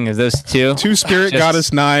hottest thing is those two. Two spirit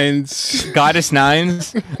goddess nines. Goddess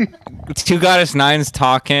nines. Two goddess nines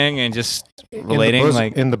talking and just relating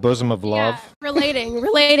like in the bosom of love. Yeah,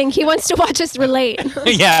 relating. He wants to watch us relate.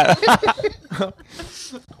 Yeah.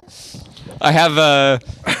 I have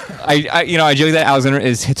I joke that Alexander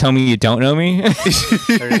is Hitomi you don't know me.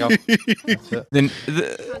 There you go. Then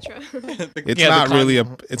it's not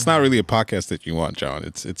really a podcast that you want, John.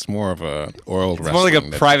 It's more of a oral wrestling. More like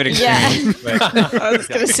a private exchange. Yeah. I was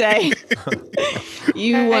gonna say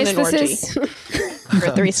you want an orgy for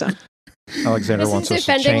a threesome. Alexander wants us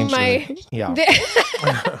to change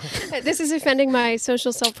This is offending my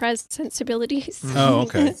social self-pres sensibilities. Oh,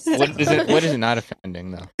 okay. What is it not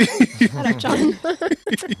offending though? Shut up, John.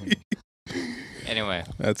 Anyway,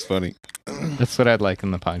 that's funny. That's what I'd like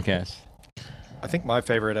in the podcast. I think my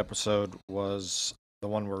favorite episode was the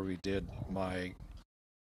one where we did I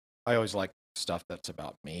always like stuff that's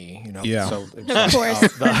about me, Yeah. So Of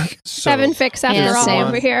course. 7 fix after all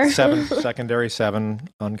over here. 7 secondary 7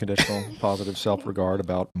 unconditional positive self-regard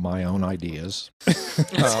about my own ideas.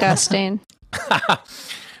 Disgusting.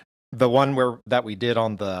 The one that we did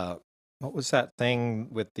on what was that thing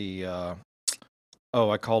with the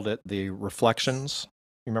I called it the reflections.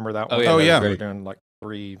 You remember that one? Oh yeah. We were doing like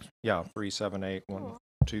 3, 7, 8, 1,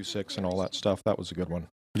 2, 6 and all that stuff. That was a good one.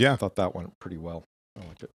 Yeah. I thought that went pretty well. I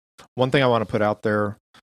liked it. One thing I want to put out there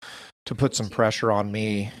to put some pressure on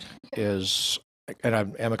me is,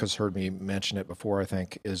 and Emika's heard me mention it before, I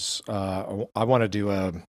think, is I want to do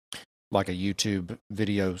a YouTube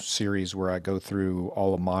video series where I go through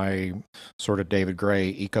all of my sort of David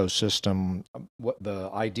Gray ecosystem. What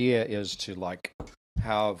the idea is to like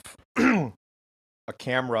have a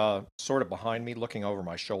camera sort of behind me looking over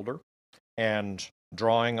my shoulder and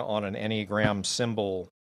drawing on an Enneagram symbol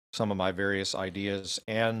some of my various ideas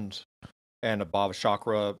and a Bhava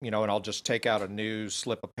chakra, and I'll just take out a new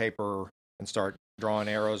slip of paper and start drawing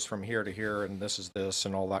arrows from here to here, and this is this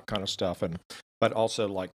and all that kind of stuff. But also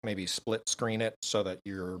like maybe split screen it so that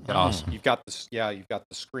Awesome. you've got this, you've got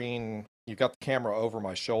the screen, you've got the camera over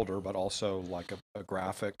my shoulder, but also like a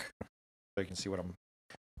graphic so you can see what I'm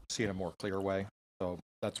seeing in a more clear way. So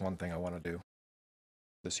that's one thing I want to do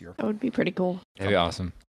this year. That would be pretty cool. That'd be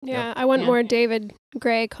awesome. Yeah, I want more David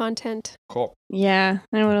Gray content. Cool. Yeah,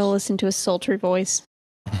 I want to listen to his sultry voice.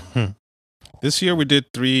 This year we did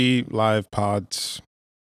 3 live pods.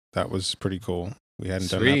 That was pretty cool. We hadn't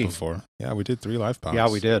done 3? that before. Yeah, we did 3 live pods. Yeah,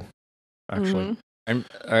 we did. Actually, Mhm. And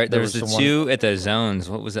all right, there was the one- 2 at the zones.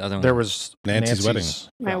 What was the other one? There was Nancy's wedding.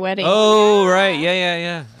 My wedding. Oh, right.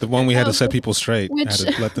 Yeah. The one we had to Oh, set people straight. which-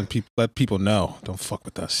 Had to let people know. Don't fuck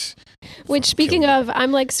with us. Which, speaking of,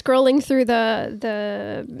 I'm like scrolling through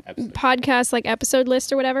the podcast like episode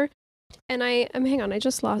list or whatever, and hang on, I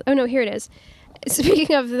just lost. Oh no, here it is.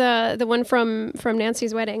 Speaking of the one from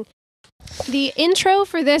Nancy's wedding, the intro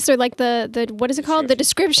for this, or like the what is it called? The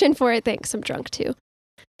description for it. Thanks, I'm drunk too.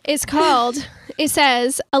 It's called. It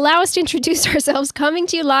says, "Allow us to introduce ourselves. Coming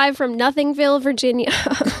to you live from Nothingville, Virginia."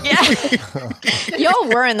 Yeah. Y'all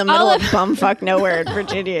were in the middle All of bumfuck nowhere in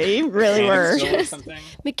Virginia. You really were.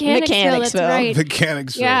 Mechanicsville. That's right.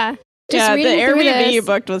 Mechanicsville. Yeah. Yeah, the reading through Airbnb you this-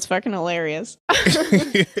 booked was fucking hilarious.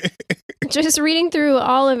 Just reading through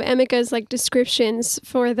all of Emika's like descriptions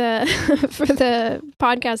for the for the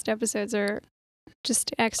podcast episodes are just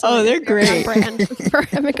excellent. Oh, they're Very on great. brand for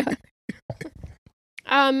Emika.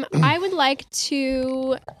 I would like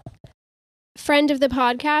to, friend of the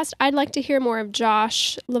podcast, I'd like to hear more of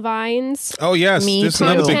Josh Levine's. Oh yes, Me this is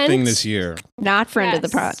another big too. thing this year. Not friend of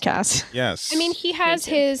the Yes. podcast. Yes. I mean, he has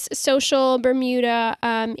his Social Bermuda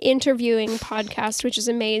interviewing podcast, which is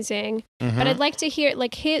amazing. Mhm. But I'd like to hear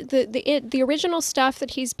like the original stuff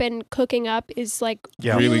that he's been cooking up is like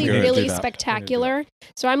Yeah, Really really good. really Do that. spectacular.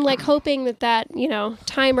 So I'm like hoping that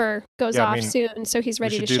timer goes Yeah, I off mean, soon, so he's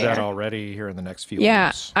ready we should to do share. that already here in the next few Yeah,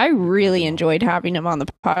 weeks. I really enjoyed having him on the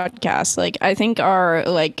podcast. Like, I think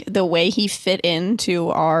the way he fit into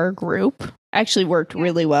our group actually worked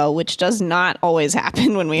really well, which does not always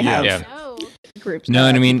happen when we have Yeah. Oh. groups. No, that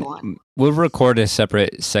and I have mean, people on. we'll record a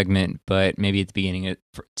separate segment, but maybe at the beginning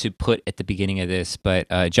to put at the beginning of this. But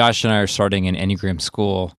Josh and I are starting an Enneagram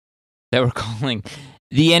school that we're calling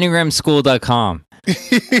the EnneagramSchool.com.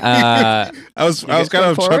 I was kind of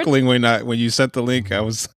going forward? chuckling when you sent the link. I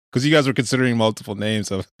was because you guys were considering multiple names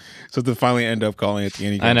so to finally end up calling it the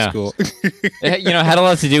Enneagram I know. School. It, had a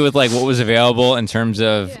lot to do with like what was available in terms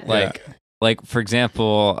of Yeah. like for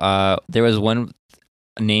example, there was one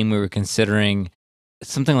name we were considering,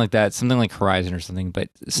 something like that, something like Horizon or something, but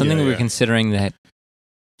something Yeah, we were yeah. considering that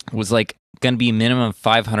was like going to be minimum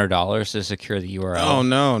 $500 to secure the URL. Oh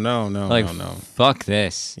no, like no. fuck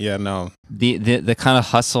this. Yeah, no. The kind of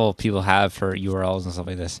hustle people have for URLs and stuff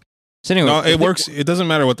like this. So anyway, No, it works. It doesn't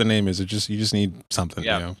matter what the name is. You just need something.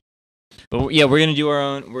 Yeah. You know? But yeah, we're gonna do our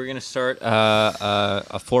own. We're gonna start a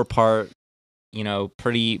 4-part,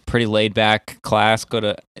 pretty laid back class. Go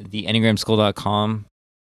to the EnneagramSchool.com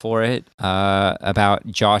for it. About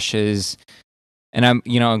Josh's, and I'm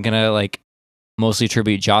gonna like mostly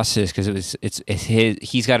attribute Josh's because it's his.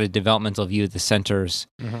 He's got a developmental view of the centers,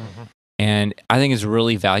 and I think it's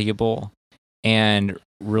really valuable and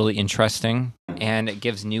really interesting, and it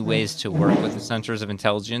gives new ways to work with the centers of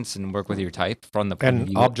intelligence and work with your type from the point of And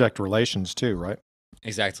view. object relations too, right?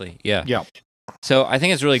 Exactly. Yeah. Yeah. So I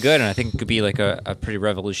think it's really good, and I think it could be like a pretty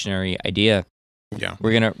revolutionary idea. Yeah.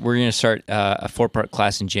 We're gonna start a 4-part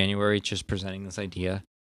class in January, just presenting this idea.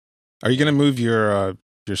 Are you gonna move your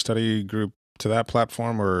study group to that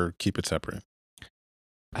platform or keep it separate?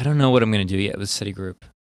 I don't know what I'm gonna do yet with City Group.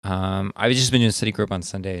 I've just been doing City Group on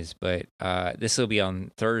Sundays, but this will be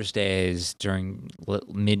on Thursdays starting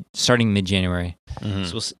mid January. Mhm.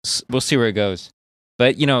 So we'll see where it goes.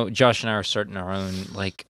 But Josh and I are starting our own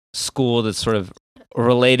like school that's sort of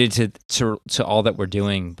related to all that we're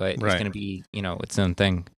doing, but it's Right. going to be its own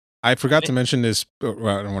thing. I forgot to mention this. Well,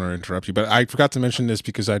 I don't want to interrupt you, but I forgot to mention this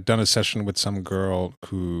because I'd done a session with some girl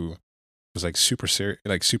who was like super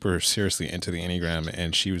seriously into the Enneagram,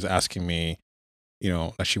 and she was asking me,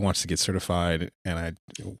 that she wants to get certified, and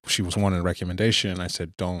she was wanting a recommendation. I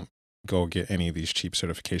said, don't go get any of these cheap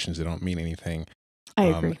certifications; they don't mean anything. I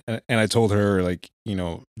agree. And I told her,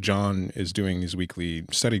 John is doing these weekly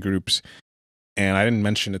study groups, and I didn't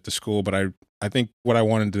mention at the school, but I think what I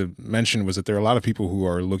wanted to mention was that there are a lot of people who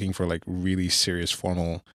are looking for like really serious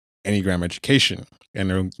formal Enneagram education, and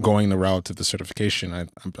they're going the route of the certification.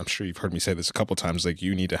 I'm sure you've heard me say this a couple times. Like,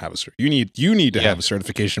 you need to have you need to have a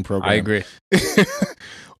certification program. I agree.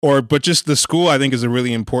 But just the school, I think, is a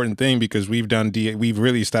really important thing, because we've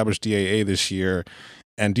really established DAA this year,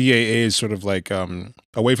 and DAA is sort of like a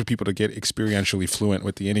way for people to get experientially fluent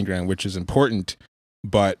with the Enneagram, which is important.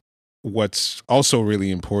 But what's also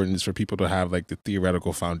really important is for people to have like the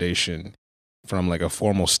theoretical foundation from like a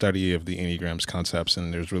formal study of the Enneagram's concepts,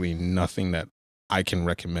 and there's really nothing that I can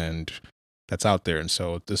recommend that's out there, and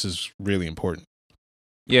so this is really important.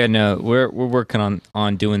 Yeah, no, we're working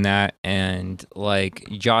on doing that, and like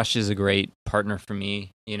Josh is a great partner for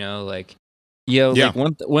me. You know, like like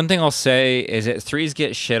one thing I'll say is that threes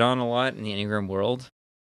get shit on a lot in the Enneagram world,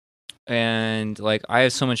 and like I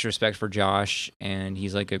have so much respect for Josh, and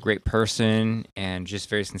he's like a great person and just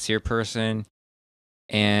very sincere person,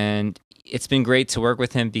 and it's been great to work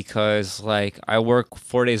with him, because like I work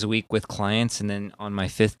 4 days a week with clients, and then on my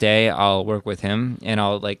 5th day I'll work with him, and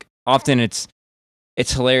I'll like often it's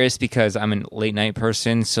hilarious because I'm a late night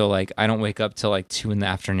person, so like I don't wake up till like 2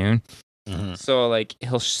 p.m. So like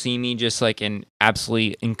he'll see me just like in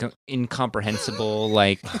absolutely incomprehensible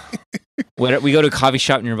like when we go to a coffee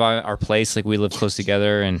shop nearby our place, like we live close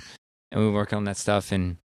together, and we work on that stuff,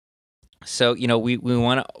 and so you know we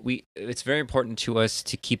it's very important to us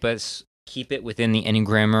to keep it within the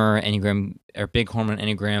Enneagram or big hormone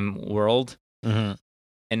Enneagram world, and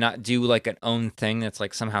not do like an own thing that's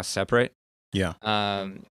like somehow separate. Yeah.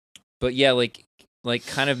 But yeah, like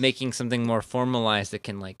kind of making something more formalized that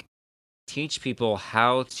can like teach people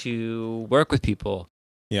how to work with people.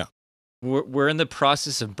 Yeah. We're in the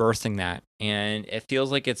process of birthing that, and it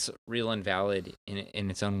feels like it's real and valid in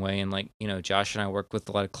its own way. And like, you know, Josh and I work with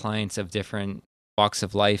a lot of clients of different walks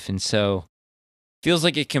of life, and so feels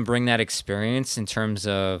like it can bring that experience in terms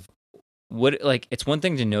of what, like, it's one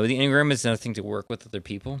thing to know the Enneagram, it's another thing to work with other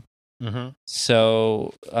people.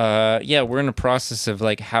 So yeah, we're in the process of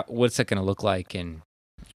like what's that gonna look like, and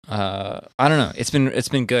I don't know. It's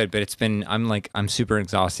been good, but I'm super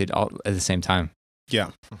exhausted all at the same time. Yeah.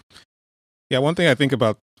 One thing I think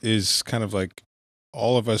about is kind of like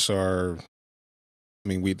all of us are. I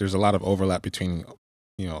mean, there's a lot of overlap between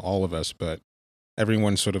all of us, but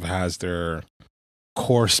everyone sort of has their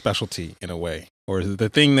core specialty in a way, or the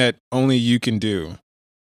thing that only you can do.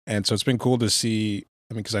 And so it's been cool to see.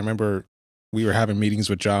 I mean, because I remember we were having meetings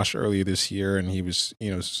with Josh earlier this year, and he was,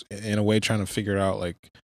 in a way trying to figure out, like,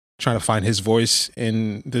 trying to find his voice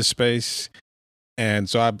in this space. And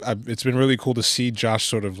so it's been really cool to see Josh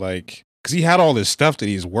sort of like, because he had all this stuff that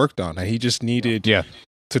he's worked on, and he just needed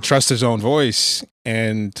to trust his own voice,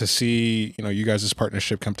 and to see, you guys'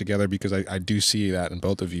 partnership come together, because I do see that in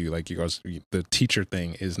both of you. Like, you guys, the teacher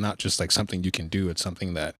thing is not just like something you can do, it's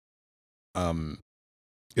something that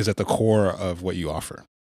is at the core of what you offer.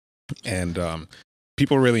 And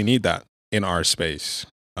people really need that in our space.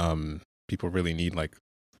 People really need like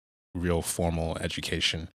real formal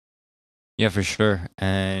education. Yeah, for sure.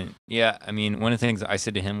 And yeah, I mean, one of the things that I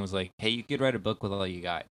said to him was like, hey, you could write a book with all you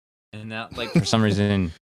got. And that, like, for some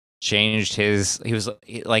reason changed he was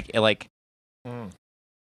like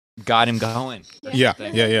got him going.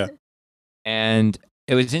 Yeah. And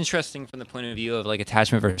it was interesting from the point of view of like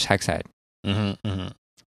attachment versus hexad.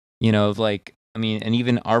 Like, I mean, and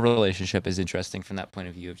even our relationship is interesting from that point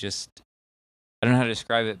of view of just, I don't know how to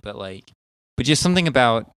describe it, but just something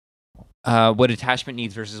about what attachment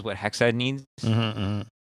needs versus what hexad needs. And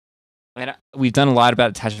we've done a lot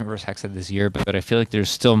about attachment versus hexad this year, but I feel like there's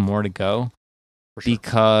still more to go,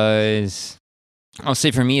 because I'll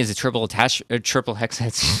say for me as a triple hexad, triple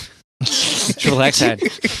hexad.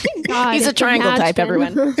 God, he's a triangle type,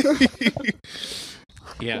 everyone.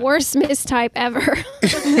 Yeah. Worst mistype ever.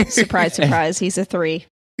 Surprise, surprise. He's a 3.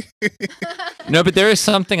 No, but there is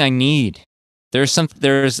something I need. There's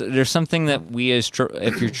something that we as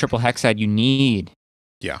if you're triple hexad, you need.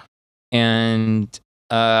 Yeah. And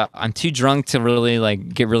I'm too drunk to really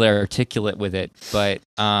like get really articulate with it, but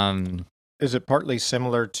is it partly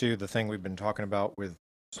similar to the thing we've been talking about with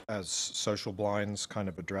as social blinds, kind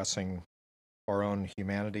of addressing our own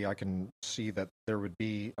humanity? I can see that there would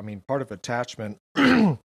be, I mean, part of attachment,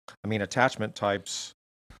 attachment types,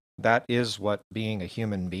 that is what being a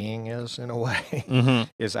human being is, in a way,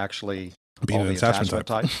 is actually being all an the attachment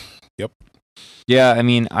type. Yep. Yeah, I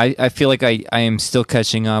mean, I feel like I am still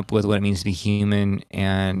catching up with what it means to be human,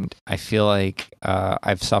 and I feel like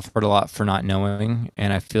I've suffered a lot for not knowing,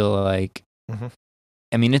 and I feel like,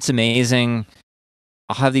 I mean, it's amazing.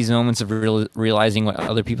 I'll have these moments of realizing what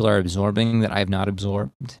other people are absorbing that I have not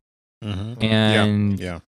absorbed,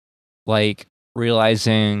 and like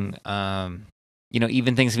realizing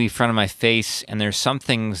even things can be in front of my face, and there's some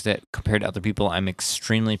things that compared to other people I'm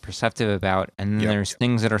extremely perceptive about, and then there's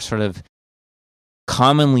things that are sort of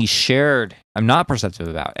commonly shared I'm not perceptive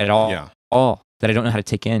about at all, that I don't know how to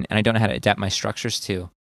take in, and I don't know how to adapt my structures to,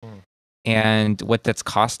 and what that's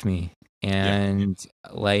cost me. And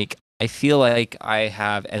like, I feel like I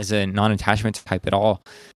have, as a non-attachment type at all,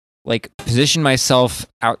 like position myself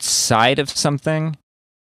outside of something,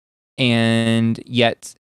 and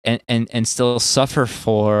yet and still suffer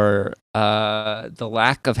for the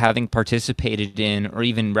lack of having participated in or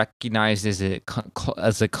even recognized as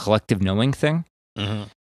a collective knowing thing.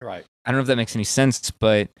 Right. I don't know if that makes any sense,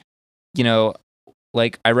 but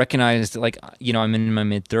like I recognized, like, I'm in my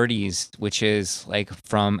mid 30s, which is like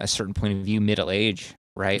from a certain point of view, middle age,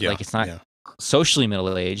 right? Like it's not socially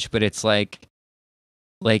middle age, but it's like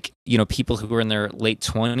people who are in their late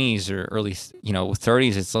 20s or early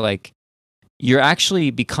 30s. It's like you're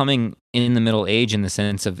actually becoming in the middle age in the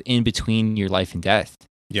sense of in between your life and death.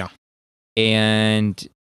 Yeah. And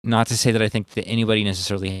not to say that I think that anybody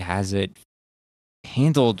necessarily has it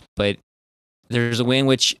handled, but there's a way in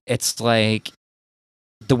which it's like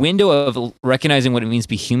the window of recognizing what it means to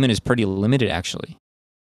be human is pretty limited, actually.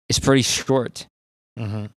 It's pretty short.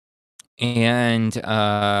 And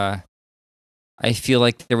I feel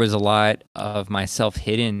like there was a lot of myself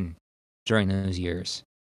hidden during those years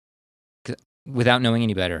without knowing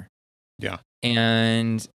any better. Yeah.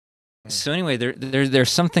 And so anyway,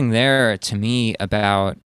 there's something there to me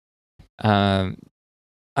about, I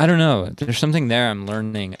don't know, there's something there I'm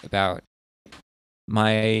learning about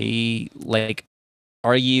my, like,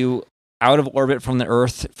 are you out of orbit from the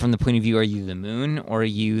Earth from the point of view, are you the moon, or are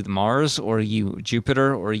you the Mars, or are you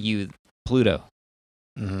Jupiter, or are you Pluto?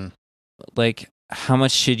 Like, how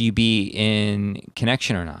much should you be in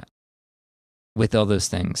connection or not with all those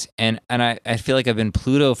things? And I feel like I've been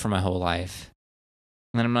Pluto for my whole life.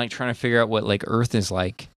 And then I'm like trying to figure out what like Earth is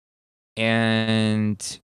like.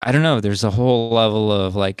 And I don't know, there's a whole level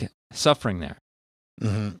of like suffering there.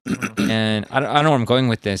 And I don't know where I'm going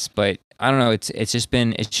with this, but I don't know, it's just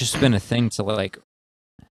been a thing to like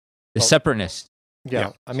the separateness.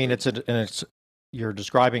 Yeah. I mean, you're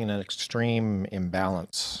describing an extreme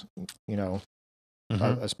imbalance,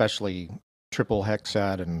 especially triple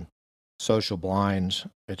hexad and social blind.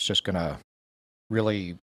 It's just going to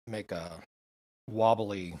really make a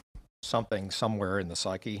wobbly something somewhere in the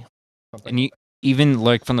psyche. And even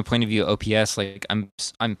like from the point of view of OPS, like I'm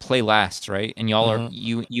play last, right? And y'all are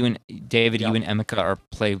you and David, you and Emeka are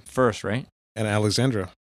play first, right? And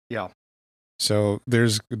Alexandra. Yeah. So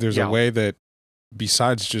there's a way that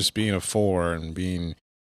besides just being a 4 and being,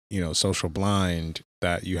 social blind,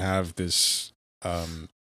 that you have this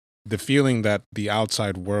the feeling that the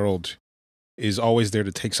outside world is always there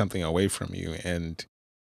to take something away from you, and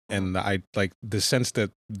I like the sense that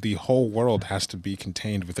the whole world has to be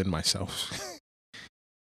contained within myself.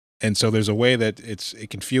 And so there's a way that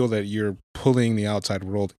it can feel that you're pulling the outside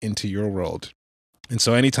world into your world. And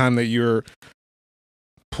so anytime that you're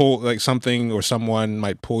like something or someone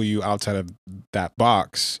might pull you outside of that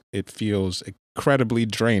box, it feels incredibly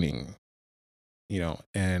draining,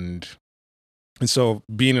 and so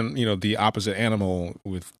being, the opposite animal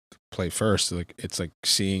with play first, like it's like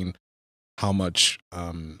seeing how much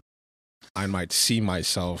I might see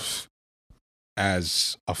myself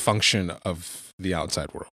as a function of the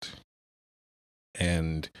outside world.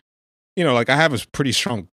 And, like I have a pretty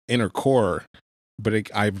strong inner core, but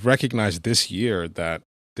I've recognized this year that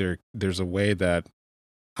there's a way that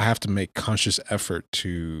I have to make conscious effort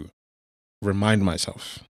to remind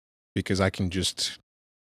myself, because I can just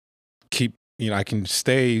keep, I can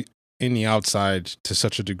stay in the outside to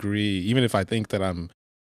such a degree, even if I think that I'm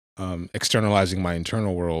externalizing my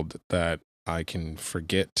internal world, that I can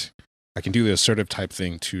forget. I can do the assertive type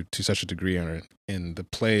thing to such a degree, and the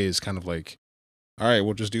play is kind of like, all right,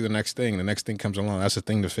 we'll just do the next thing. The next thing comes along. That's the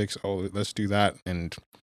thing to fix. Oh, let's do that. And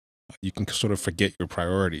you can sort of forget your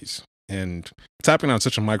priorities. And it's happening on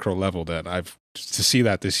such a micro level that to see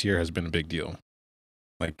that this year has been a big deal.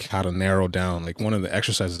 Like how to narrow down. Like one of the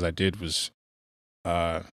exercises I did was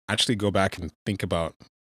actually go back and think about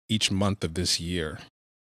each month of this year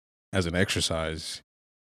as an exercise.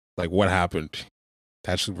 Like what happened,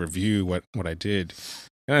 to actually review what I did.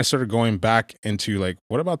 And I started going back into like,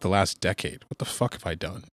 what about the last decade? What the fuck have I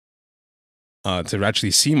done? To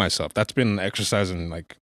actually see myself. That's been an exercise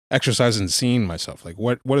in seeing myself. Like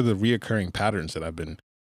what are the reoccurring patterns that I've been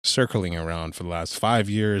circling around for the last 5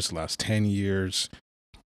 years, last 10 years?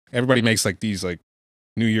 Everybody makes like these like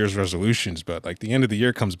New Year's resolutions, but like the end of the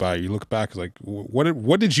year comes by, you look back like,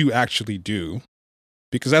 what did you actually do?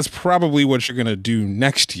 Because that's probably what you're going to do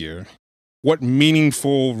next year. what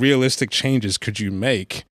meaningful, realistic changes could you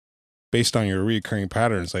make based on your recurring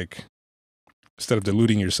patterns? Like, instead of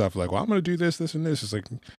deluding yourself, like, well, I'm going to do this, this, and this. It's like,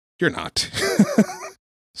 you're not.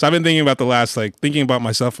 So I've been thinking about thinking about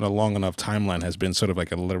myself in a long enough timeline has been sort of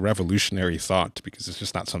like a revolutionary thought, because it's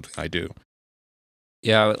just not something I do.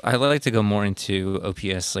 Yeah, I'd like to go more into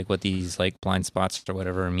OPS, like what these like blind spots or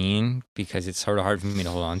whatever mean, because it's sort of hard for me to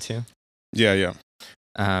hold on to. Yeah.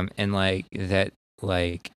 And like that,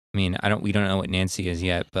 like, I mean, we don't know what Nancy is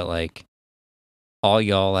yet, but like all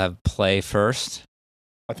y'all have play first.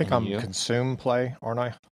 I think And I'm you? consume play, aren't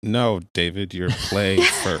I? No, David, you're play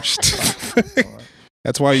first.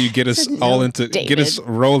 That's why you get us No, all into get us David.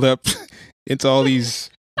 rolled up into all these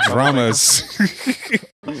dramas.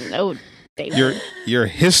 No, David. Your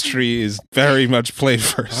history is very much play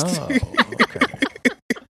first. Oh, okay.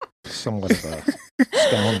 Somewhat of a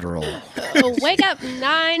scoundrel. Oh, wake up,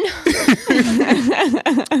 9.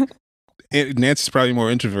 Nancy's probably more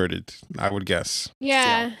introverted, I would guess.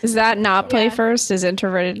 Yeah. Is that not play Yeah. first? Is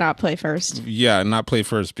introverted not play first? Yeah, not play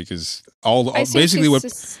first, because I think basically she's what a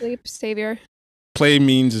sleep savior. play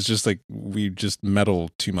means is just like we just meddle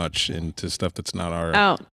too much into stuff that's not our.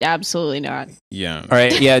 Oh, absolutely not. Yeah. All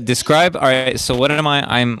right, yeah. Describe. All right. So what am I?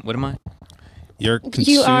 What am I? You're consume,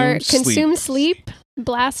 You are sleep, consume, sleep,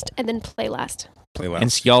 blast, and then play last. play last,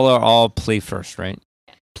 And so y'all are all play first, right?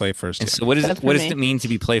 play first. And Yeah. so what Except for does me. it mean to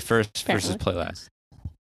be play first versus Apparently. play last?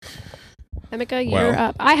 Emeka, Well- you're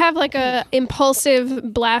up. I have like a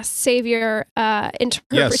impulsive blast savior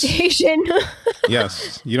interpretation.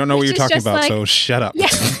 Yes, you don't know what Which you're is talking just about, like- so shut up. Yeah.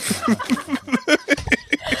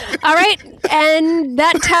 All right, and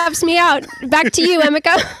that taps me out. Back to you,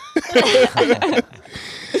 Emeka.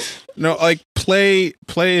 No, like play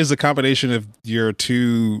is a combination of your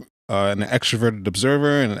two, an extroverted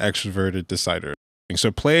observer and an extroverted decider. So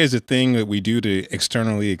play is a thing that we do to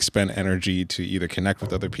externally expend energy to either connect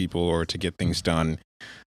with other people or to get things done.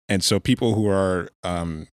 And so people who are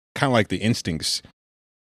kind of like the instincts,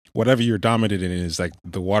 whatever you're dominant in is like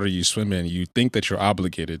the water you swim in, you think that you're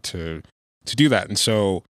obligated to do that. And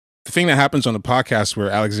so the thing that happens on the podcast where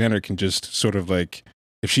Alexander can just sort of like,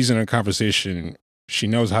 if she's in a conversation, she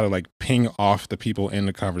knows how to like ping off the people in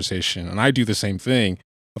the conversation. And I do the same thing.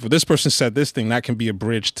 If this person said this thing, that can be a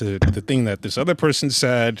bridge to the thing that this other person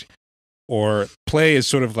said. Or play is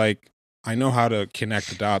sort of like, I know how to connect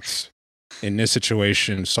the dots in this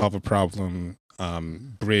situation, solve a problem,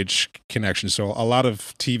 bridge connection. So a lot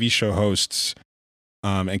of TV show hosts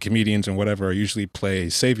and comedians and whatever are usually play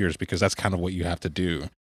saviors, because that's kind of what you have to do.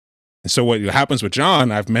 And so what happens with John,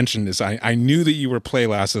 I've mentioned this, I knew that you were play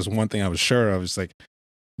last as one thing I was sure of. It's like,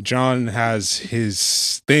 John has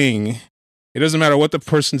his thing. It doesn't matter what the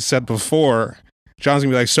person said before. John's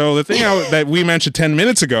gonna be like, so the thing that we mentioned 10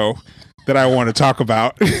 minutes ago that I want to talk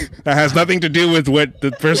about that has nothing to do with what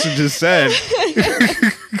the person just said.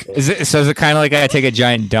 Is it kind of like I take a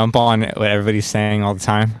giant dump on what everybody's saying all the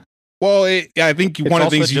time? Well, I think It's one of also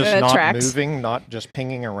the things just That not tracks. moving, not just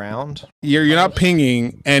pinging around. you're not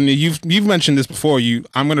pinging, and you've mentioned this before.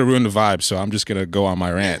 I'm going to ruin the vibe, so I'm just going to go on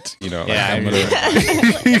my rant. You know, Yeah, I'm I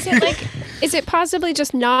gonna, Is it possibly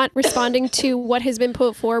just not responding to what has been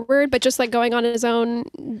put forward, but just like going on in his own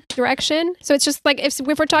direction? So it's just like if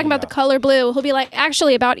we're talking about the color blue, he'll be like,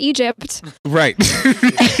 actually about Egypt. right.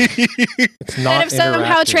 It's not Instead of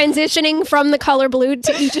somehow interactive. transitioning from the color blue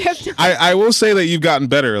to Egypt. I will say that you've gotten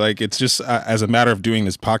better. Like, it's just as a matter of doing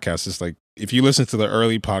this podcast, it's like if you listen to the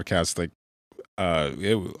early podcasts, like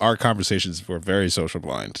our conversations were very social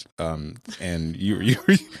blind, and you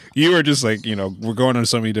were just like, you know, we're going in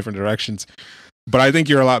so many different directions. But I think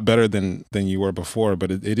you're a lot better than you were before. But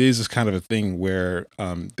it is this kind of a thing where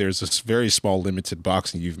there's this very small limited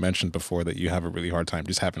box, and you've mentioned before that you have a really hard time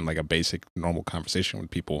just having like a basic normal conversation with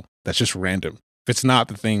people that's just random. If it's not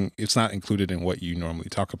the thing, it's not included in what you normally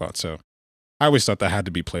talk about. So I always thought that had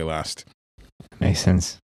to be play last. Makes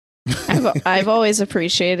sense. I've always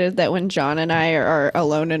appreciated that when John and I are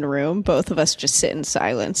alone in a room, both of us just sit in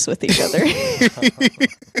silence with each other.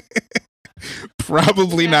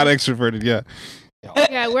 Probably not extroverted, yeah.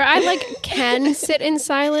 Yeah, where I like can sit in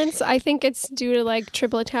silence. I think it's due to like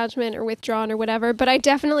triple attachment or withdrawn or whatever. But I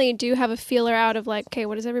definitely do have a feeler out of like, okay,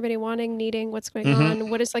 what is everybody wanting, needing, what's going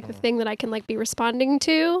on? What is like the thing that I can like be responding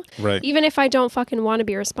to? Right. Even if I don't fucking want to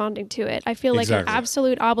be responding to it. I feel like Exactly. an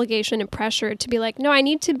absolute obligation and pressure to be like, no, I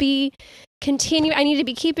need to be I need to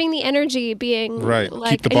be keeping the energy being Right.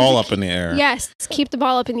 like Keep the I need ball to up in the air. Yes, keep the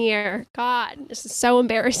ball up in the air. God, this is so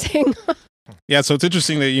embarrassing. Yeah, so it's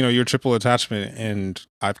interesting that, you know, you're triple attachment and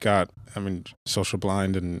I've got, social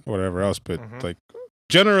blind and whatever else, but like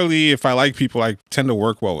generally, if I like people, I tend to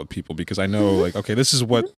work well with people because I know, like, okay, this is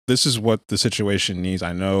what the situation needs.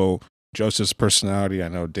 I know Joseph's personality. I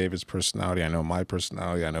know David's personality. I know my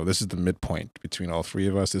personality. I know this is the midpoint between all three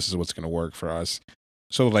of us. This is what's going to work for us.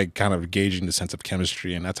 So, like, kind of gauging the sense of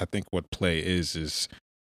chemistry, and that's, I think, what play is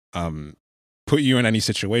put you in any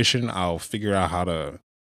situation. I'll figure out how to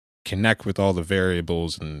connect with all the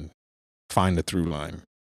variables and find the through line.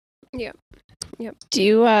 Yep. Do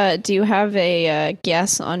you have a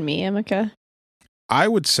guess on me, Emeka? I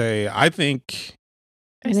would say I think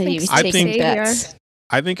And then you I take think- bets.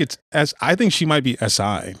 I think it's I think she might be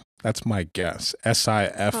SI. That's my guess.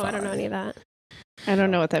 SIFI. Oh, I don't know any of that. I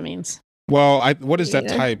don't know what that means. Well, what is that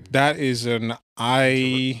Either. type? That is an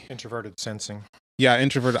Introverted sensing.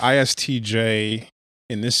 introvert ISTJ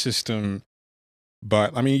in this system.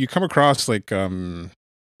 But I mean, you come across like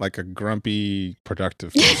a grumpy,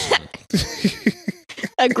 productive person.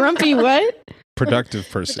 A grumpy what? Productive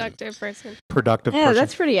person. Productive person. Productive Yeah, person.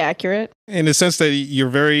 that's pretty accurate. In the sense that you're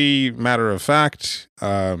very matter of fact,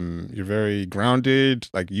 you're very grounded.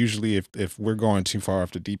 Like usually, if we're going too far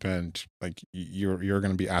off the deep end, like you're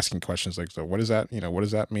going to be asking questions like, so what is that? What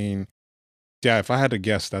does that mean? Yeah, if I had to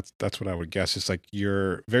guess, that's what I would guess. It's like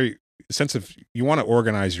you're very sense of you want to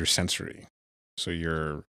organize your sensory, so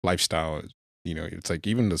your lifestyle. It's like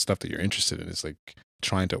even the stuff that you're interested in is like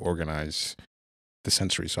trying to organize the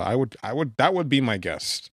sensory. So that would be my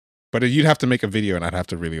guess. But you'd have to make a video, and I'd have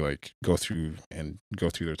to really like go through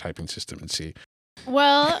their typing system and see.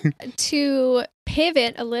 Well, to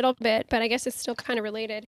pivot a little bit, but I guess it's still kind of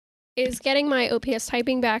related, is getting my OPS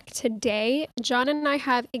typing back today. John and I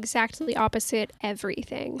have exactly opposite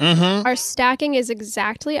everything. Mm-hmm. Our stacking is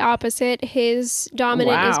exactly opposite. His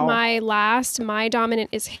dominant is Wow. my last. My dominant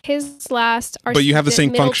is his last. Our But you have the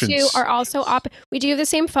same middle functions. two are also we do have the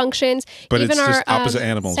same functions. But Even it's our just opposite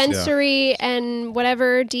animals. sensory and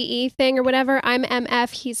whatever DE thing or whatever. I'm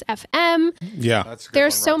MF. He's FM. Yeah. That's a good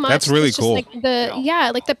There's one so right much. That's really it's just cool.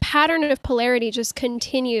 Like the pattern of polarity just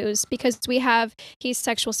continues because we have he's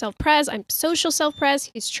sexual self-pres, I'm social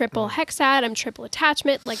self-pres, he's triple hexad, I'm triple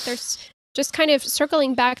attachment. Like there's just kind of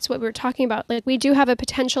circling back to what we were talking about. Like we do have a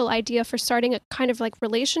potential idea for starting a kind of like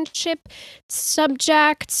relationship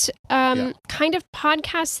subject kind of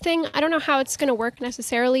podcast thing. I don't know how it's going to work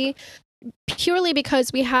necessarily. Purely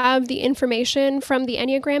because we have the information from the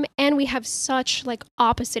Enneagram and we have such like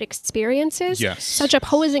opposite experiences, Yes. such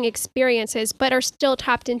opposing experiences, but are still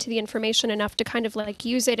tapped into the information enough to kind of like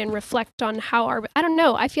use it and reflect on how I don't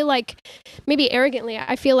know. I feel like maybe arrogantly,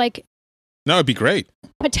 I feel like No, it'd be great.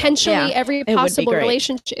 potentially Yeah, every would be possible great.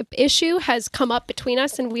 relationship issue has come up between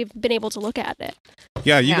us and we've been able to look at it.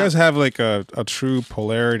 Yeah, you Yeah. guys have like a true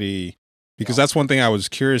polarity because that's one thing I was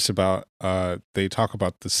curious about. They talk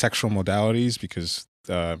about the sexual modalities because,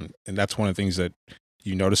 and that's one of the things that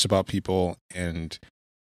you notice about people. And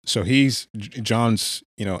so John's,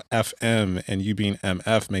 FM and you being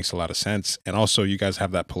MF makes a lot of sense. And also you guys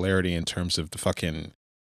have that polarity in terms of the fucking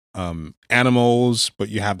animals, but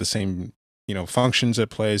you have the same, functions at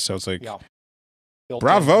play. So it's like, Yeah. Built-in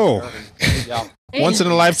Bravo. polarity. Yeah. once in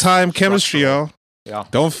a lifetime chemistry, yo. Yeah.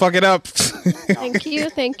 Don't fuck it up. Thank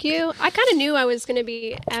you. I kind of knew I was going to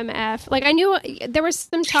be MF. Like I knew there was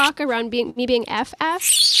some talk around me being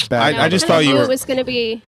FF. Bad I just kinda thought you knew were- it was going to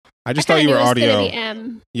be. I just I thought kinda you were knew it was gonna audio. be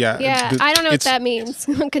M. Yeah. Yeah, I I don't know what that means.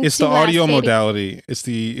 It's the audio modality. It's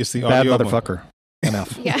the Bad audio motherfucker.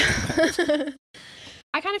 Enough. Yeah.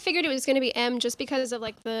 I kind of figured it was going to be M just because of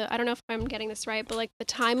like I don't know if I'm getting this right, but like the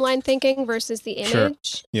timeline thinking versus the Sure.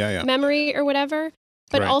 image Yeah. memory or whatever.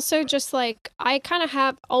 But Right. also just like I kind of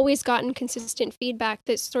have always gotten consistent feedback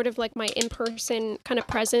that sort of like my in-person kind of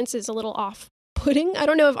presence is a little off-putting. I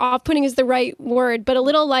don't know if off-putting is the right word, but a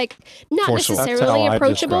little like not Forceful. That's necessarily how I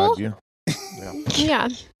approachable. described you. Yeah.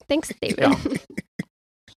 Thanks, David. Yeah.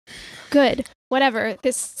 Good. Whatever.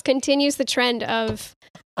 This continues the trend of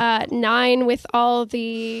 9 with all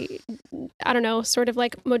the, I don't know, sort of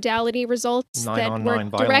like modality results 9 that on work 9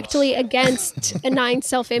 violence. directly against a 9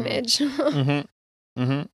 self-image.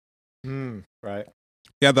 Mm-hmm. Mm-hmm. Right.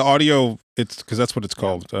 Yeah, the audio. It's because that's what it's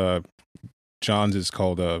called. John's is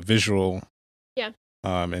called visual. Yeah.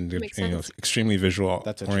 And Makes sense. extremely visual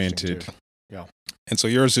That's interesting, oriented. too. Yeah. And so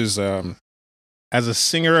yours is as a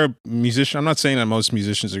singer, a musician. I'm not saying that most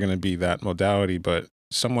musicians are going to be that modality, but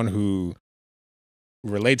someone who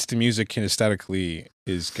relates to music kinesthetically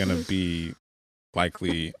is going to be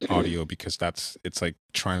likely audio because it's like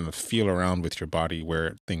trying to feel around with your body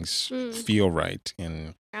where things feel right.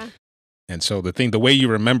 And so the way you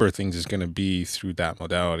remember things is going to be through that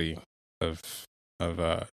modality of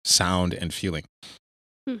sound and feeling.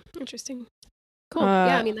 Interesting. Cool.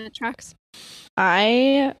 Yeah, I mean that tracks.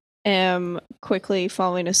 I am quickly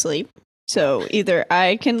falling asleep. So either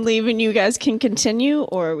I can leave and you guys can continue,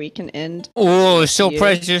 or we can end. Oh, so You.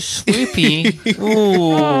 precious, sleepy.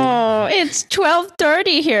 Ooh. Oh, it's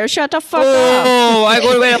 12:30 here. Shut the fuck up. Oh, I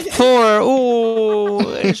go to bed at 4. Oh,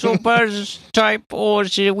 it's so precious type. Oh,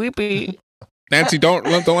 sleepy. Nancy, don't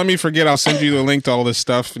let me forget. I'll send you the link to all this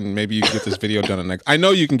stuff, and maybe you can get this video done in next. I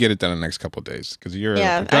know you can get it done in the next couple of days because you're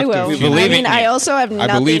Yeah, a productive I will. We human. believe I in mean, I you. also have nothing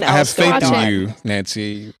I believe I have else going faith Watch in it. you,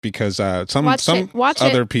 Nancy, because some Watch it. Watch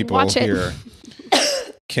other it. people Watch it. here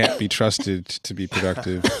can't be trusted to be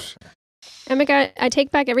productive. Oh my god, I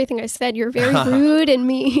take back everything I said. You're very rude and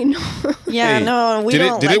mean. Yeah, Hey, no, we did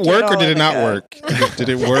don't it like work at or all, did it not Emeka. work? Did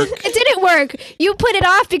it work? It didn't work. You put it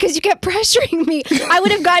off because you kept pressuring me. I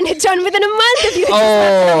would have gotten it done within a month if you had just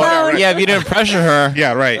left it alone. Oh, yeah, if you didn't pressure her.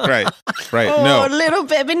 Yeah, right. Oh, No, little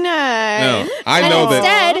baby night. no. I And know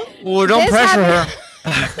that. instead, Oh, don't This pressure her.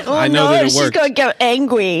 Oh, I know no, that it she's worked. gonna get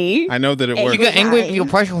angry. I know that it Hey, You worked. get angry if you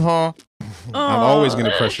pressure her. I'm always going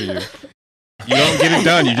to pressure you. You don't get it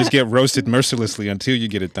done. You just get roasted mercilessly until you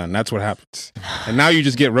get it done. That's what happens. And now you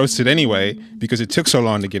just get roasted anyway because it took so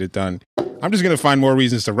long to get it done. I'm just going to find more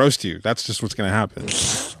reasons to roast you. That's just what's going to happen.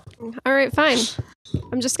 all right, fine.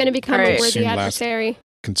 I'm just going to become All a right. worthy Soon last. adversary.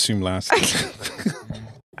 Consume last.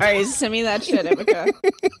 All right, send me that shit, Emeka.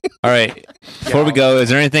 All right. Before we go, is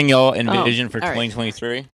there anything y'all envision for all right.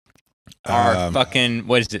 2023? Our fucking,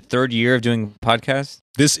 what is it, third year of doing podcasts?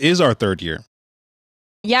 This is our third year.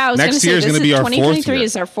 Yeah, I was Next gonna say, year is this gonna be our fourth 2023 year.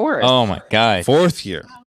 is our fourth. Oh my God. Fourth year.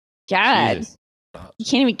 God, Jesus. you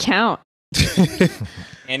can't even count.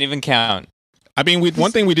 Can't even count. I mean,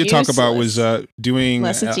 one thing we did talk about was doing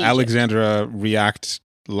Unless it's Egypt. Alexandra React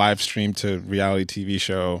live stream to reality TV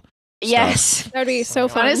show. Yes. That would be so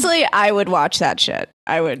fun. Honestly, I would watch that shit.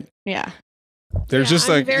 I would, yeah. There's just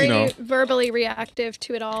I'm like, very you know, verbally reactive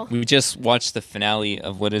to it all. We just watched the finale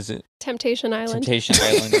of, what is it? Temptation Island. Temptation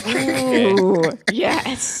Island. Okay. Ooh,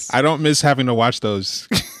 yes. I don't miss having to watch those.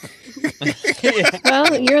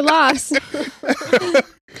 Well, you're lost.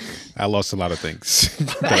 I lost a lot of things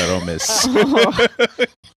that I don't miss.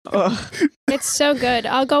 Oh. It's so good.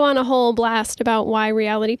 I'll go on a whole blast about why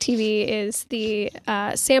reality TV is the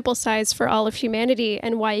sample size for all of humanity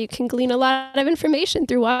and why you can glean a lot of information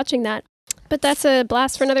through watching that. But that's a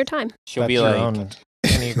blast for another time. She'll That's be your like, own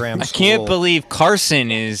Enneagram I can't school. believe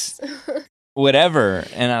Carson is whatever.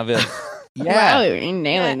 And I'll be like, yeah. Wow, you're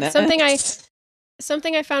nailing Yeah, that.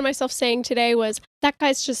 Something I found myself saying today was, that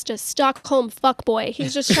guy's just a Stockholm fuckboy.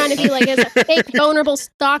 He's just trying to be like a fake, vulnerable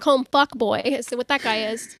Stockholm fuckboy. Is what that guy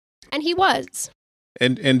is. And he was.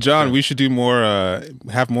 And John, we should do more,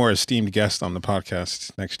 have more esteemed guests on the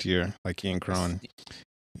podcast next year, like Ian Cron.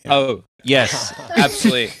 Yeah. Oh, yes.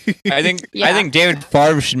 Absolutely. I think Yeah. David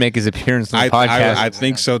Favre should make his appearance on the podcast. I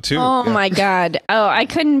think so too. Oh Yeah. my God. Oh, I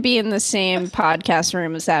couldn't be in the same podcast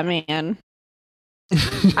room as that man.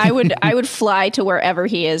 I would fly to wherever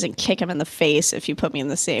he is and kick him in the face if you put me in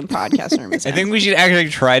the same podcast room as I him. think we should actually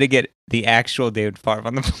try to get the actual David Favre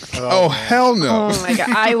on the podcast. Oh hell no! Oh my God.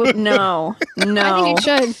 I would no. I No. think you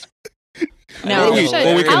should. No. you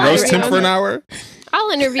should. we can I'll roast him interview for him. an hour. I'll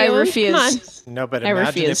interview I him. refuse. Come on. No, but I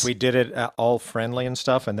imagine refuse. if we did it all friendly and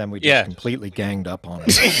stuff, and then we just Yeah. completely ganged up on it.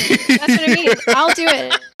 That's what I mean. I'll do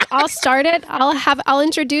it. I'll start it. I'll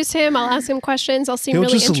introduce him. I'll ask him questions. I'll seem He'll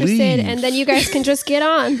really just interested, leave. and then you guys can just get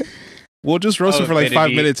on. We'll just roast him for like it'd 5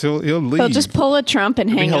 be- minutes. He'll leave. He'll just pull a Trump and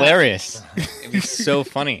It'd be hang up. hilarious. It'd be so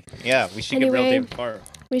funny. Yeah, we should get real Anyway. David Favre.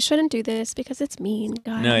 We shouldn't do this because it's mean,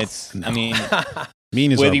 guys. No, it's, I mean,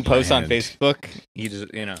 Mean is what our he posts on brand. Facebook, you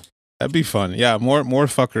just, you know, That'd be fun. Yeah, more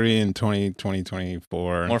fuckery in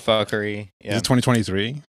 2024. more fuckery. Is Yeah. it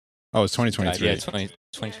 2023? Oh, it's God, 2023. yeah, 2020.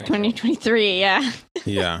 2023, yeah.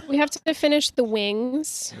 Yeah. We have to finish the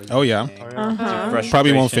wings. Oh yeah. Uh-huh.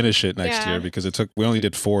 Probably won't finish it next Yeah. year because we only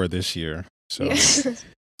did 4 this year. So Yeah.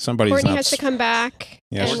 somebody's Courtney not. has to come back.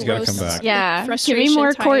 Yeah, and she's gotta come roast back. the Yeah. Give me frustration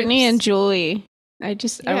more Courtney types. and Julie. I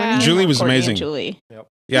Yeah. wanna hear Julie more was Courtney and amazing. Julie.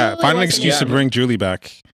 Yeah, Julie find an wasn't excuse to bad. bring Julie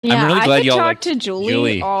back. Yeah, really I glad could y'all talk liked to Julie,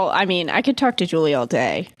 Julie. I could talk to Julie all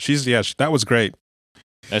day. That was great.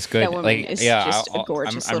 That's good. That woman Like, is yeah, just a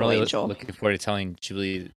gorgeous I'm little really angel. looking forward to telling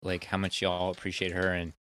Julie like how much y'all appreciate her,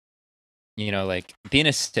 and you know, like being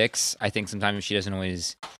a 6. I think sometimes she doesn't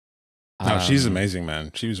always. No, she's um, amazing,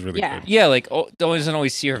 man. She was really Yeah. good. Yeah, like doesn't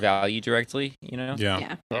always see her value directly, you know. Yeah.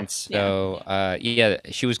 Yeah. And so, yeah,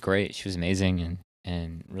 she was great. She was amazing,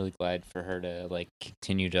 and really glad for her to like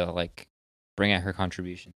continue to like bring out her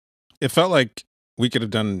contribution. It felt like we could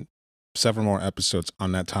have done several more episodes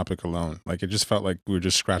on that topic alone. Like it just felt like we were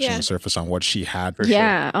just scratching Yeah. the surface on what she had.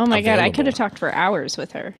 Yeah. Oh my God. I available. could have talked for hours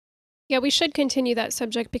with her. Yeah, we should continue that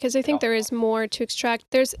subject because I think there is more to extract.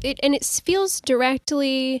 And it feels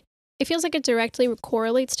directly. It feels like it directly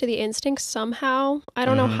correlates to the instincts somehow. I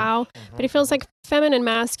don't know how, but it feels like feminine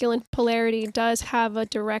masculine polarity does have a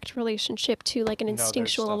direct relationship to like an No, there's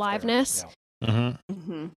instinctual stuff there. aliveness. Yeah.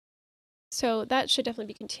 So that should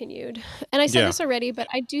definitely be continued. And I said Yeah. this already, but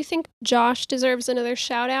I do think Josh deserves another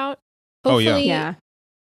shout out. Oh, yeah. Hopefully, Yeah.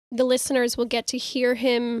 the listeners will get to hear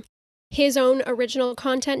his own original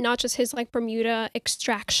content, not just his like Bermuda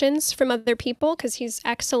extractions from other people, because he's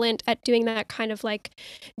excellent at doing that kind of like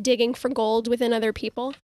digging for gold within other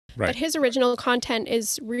people. Right. But his original content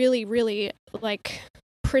is really, really like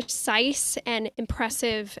precise and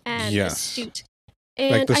impressive and Yes. astute.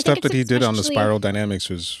 And Like the I think stuff it's that he did on the especially- spiral dynamics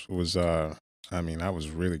was I mean, that was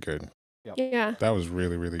really good. Yeah. That was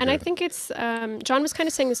really, really good. And I think it's, John was kind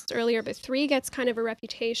of saying this earlier, but 3 gets kind of a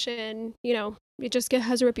reputation, you know, it just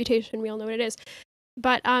has a reputation. We all know what it is.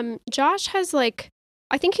 But Josh has like,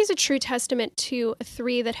 I think he's a true testament to a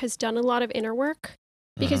 3 that has done a lot of inner work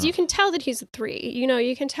because you can tell that he's a 3, you know,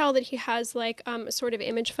 you can tell that he has like a sort of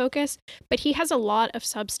image focus, but he has a lot of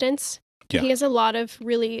substance. Yeah. He has a lot of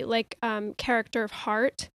really like character of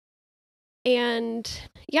heart. And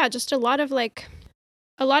yeah, just a lot of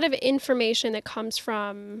information that comes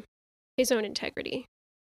from his own integrity.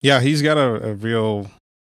 Yeah, he's got a real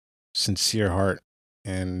sincere heart.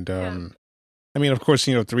 And I mean, of course,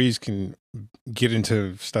 you know, 3s can get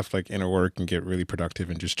into stuff like inner work and get really productive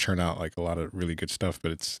and just churn out like a lot of really good stuff,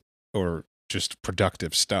 or just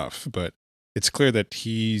productive stuff. But it's clear that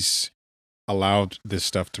he's allowed this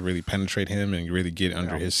stuff to really penetrate him and really get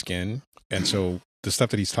under his skin. And so the stuff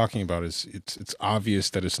that he's talking about it's obvious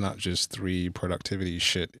that it's not just 3 productivity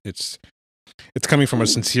shit. It's coming from a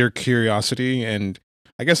sincere curiosity. And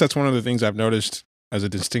I guess that's one of the things I've noticed as a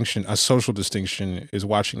distinction, a social distinction, is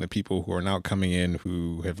watching the people who are now coming in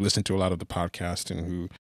who have listened to a lot of the podcast and who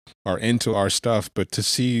are into our stuff, but to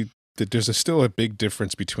see that there's still a big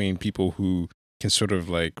difference between people who can sort of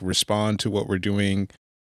like respond to what we're doing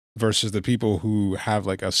versus the people who have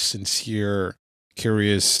like a sincere,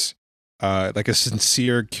 curious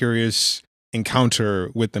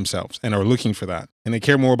encounter with themselves and are looking for that. And they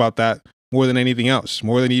care more about that more than anything else,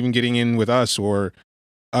 more than even getting in with us or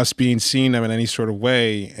us being seen in any sort of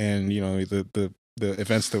way. And, you know, the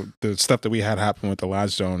events, the stuff that we had happen with the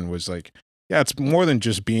Last Zone was like, yeah, it's more than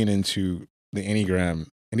just being into the Enneagram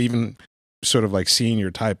and even sort of like seeing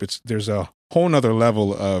your type. There's a whole nother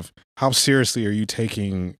level of how seriously are you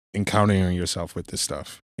taking encountering yourself with this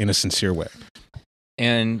stuff in a sincere way.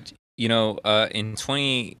 And, you know, in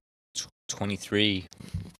 2023,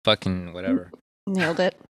 fucking whatever. Nailed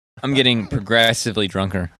it. I'm getting progressively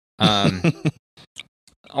drunker. I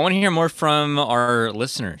want to hear more from our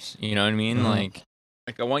listeners. You know what I mean? Like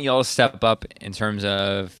I want y'all to step up in terms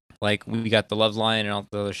of like we got the love line and all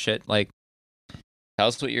the other shit. Like, tell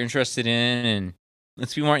us what you're interested in, and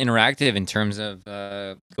let's be more interactive in terms of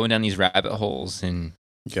going down these rabbit holes and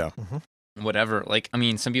whatever. Like, I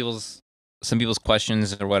mean, some people's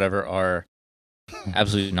questions or whatever are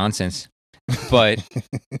absolute nonsense, but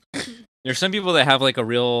there's some people that have like a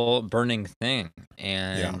real burning thing,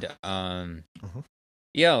 and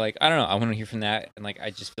yeah, like I don't know. I want to hear from that, and like I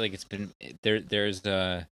just feel like it's been there's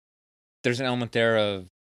an element there of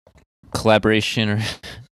collaboration, or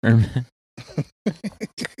I'm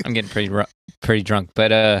getting pretty drunk,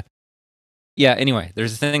 but yeah. Anyway,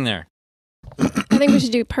 there's a thing there. I think we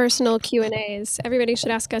should do personal Q&As. Everybody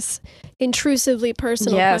should ask us intrusively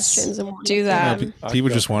personal questions. And we'll do that. Yeah, people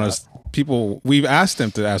just want us. We've asked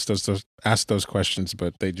them to ask those questions,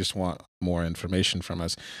 but they just want more information from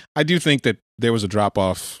us. I do think that there was a drop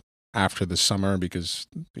off after the summer because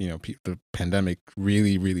the pandemic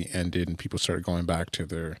really ended and people started going back to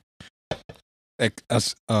their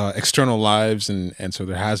external lives, and so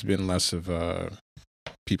there has been less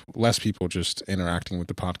people just interacting with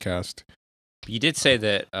the podcast. You did say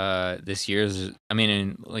that this year's, I mean,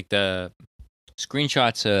 in like the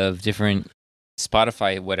screenshots of different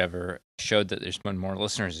Spotify whatever showed that there's been more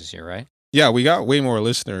listeners this year, right? Yeah, we got way more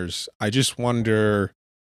listeners. I just wonder,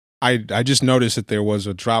 I just noticed that there was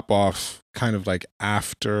a drop off kind of like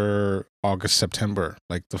after August, September,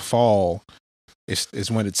 like the fall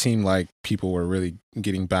is when it seemed like people were really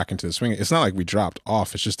getting back into the swing. It's not like we dropped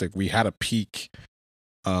off. It's just like we had a peak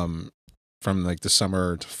from like the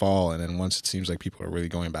summer to fall. And then once it seems like people are really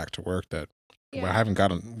going back to work, that I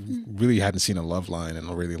hadn't seen a love line in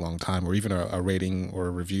a really long time, or even a rating or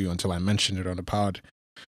a review until I mentioned it on the pod.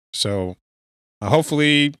 So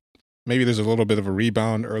hopefully maybe there's a little bit of a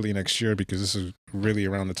rebound early next year, because this is really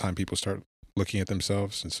around the time people start looking at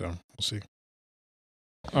themselves. And so we'll see.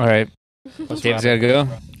 All right. Dave's gotta go.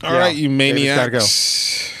 All right, you David's gotta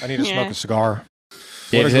maniacs. go. I need to smoke Yeah. a cigar.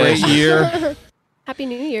 What a great year. Happy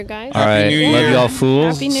New Year, guys. All right, New Year. love y'all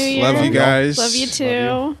fools. Happy New Year. Love you guys. Love you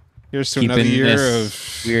too. Here's to Keeping another year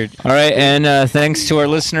this of weird. All right, and thanks to our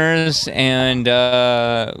listeners and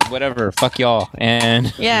whatever. Fuck y'all.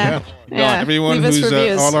 And Yeah. everyone Leave us who's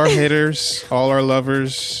reviews. all our haters, all our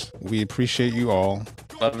lovers. We appreciate you all.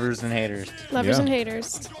 lovers and haters. Lovers Yeah. and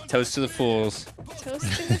haters. Toast to the fools. Toast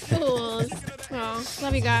to the fools. Oh,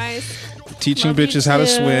 love you guys. Teaching Love you bitches how to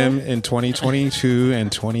too. swim in 2022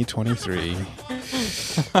 and 2023.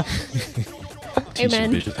 Teaching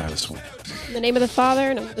Amen. bitches how to swim. In the name of the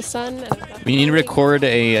Father and of the Son and of the We need to Holy- record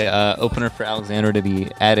a opener for Alexandra to be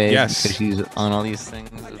added. Yes. Because she's on all these things.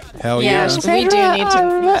 Hell Yeah, yeah. we do need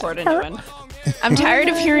to record a new one. I'm tired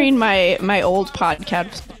of hearing my old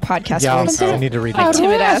podcast Yeah, voice. I need to read Like it.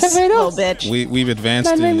 timid ass little bitch. We've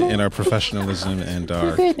advanced in our professionalism and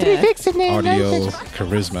our Yeah. audio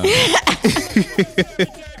charisma.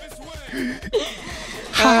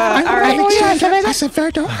 All right.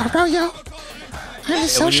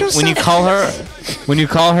 When you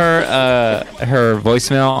call her, her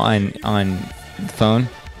voicemail on the phone.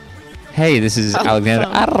 Hey, this is Alexandra.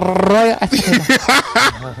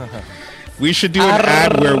 We should do an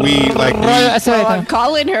ad where we like So I'm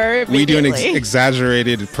calling her. we do an immediately.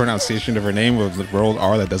 exaggerated pronunciation of her name with the rolled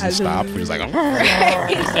R that doesn't stop. We're just like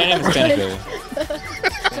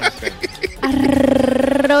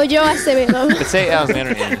Arroyo Acevedo. But say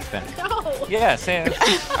Alexandra in Spanish. No. Yeah, say it.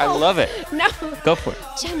 I love it. No. Go for it.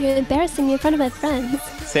 Jen, you're embarrassing me in front of my friends.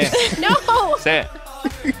 Say it. No. Say it.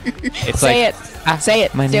 It's Say like, it. Say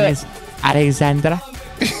it. My Do name it. is Alexandra.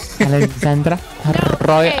 Alexandra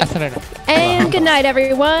Arroyo Acevedo. And good night,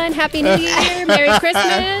 everyone. Happy New Year. Merry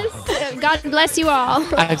Christmas. God bless you all.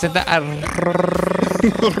 Alexandra Arroyo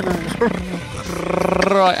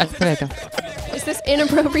Acevedo. Is this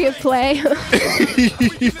inappropriate play?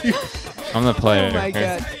 I'm the player. Oh my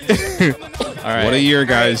god. All right. what a year,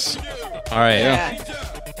 guys. All right. Yeah.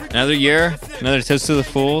 Another year. Another toast to the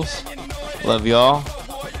fools. Love y'all.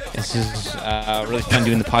 This is really fun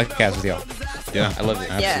doing the podcast with y'all. Yeah, I love it.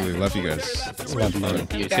 Absolutely love you guys. It's been fun.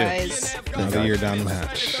 You too. Guys. Another year down the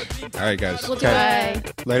hatch. All right, guys. We'll do a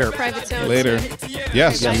Later. private zone. Later.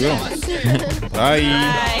 Yes, we will. Bye.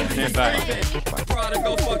 Bye.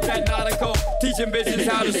 Prodigal, fuck that nautical, teaching bitches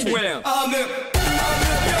how to swim.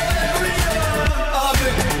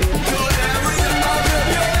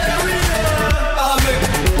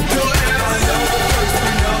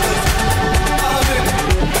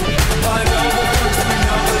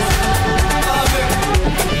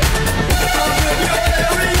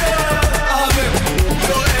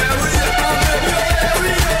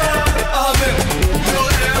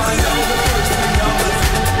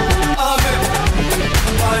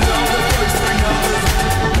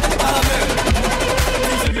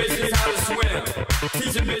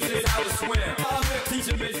 Teaching bitches how to swim.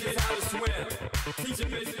 Teaching bitches how to swim. Teaching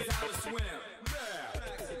bitches.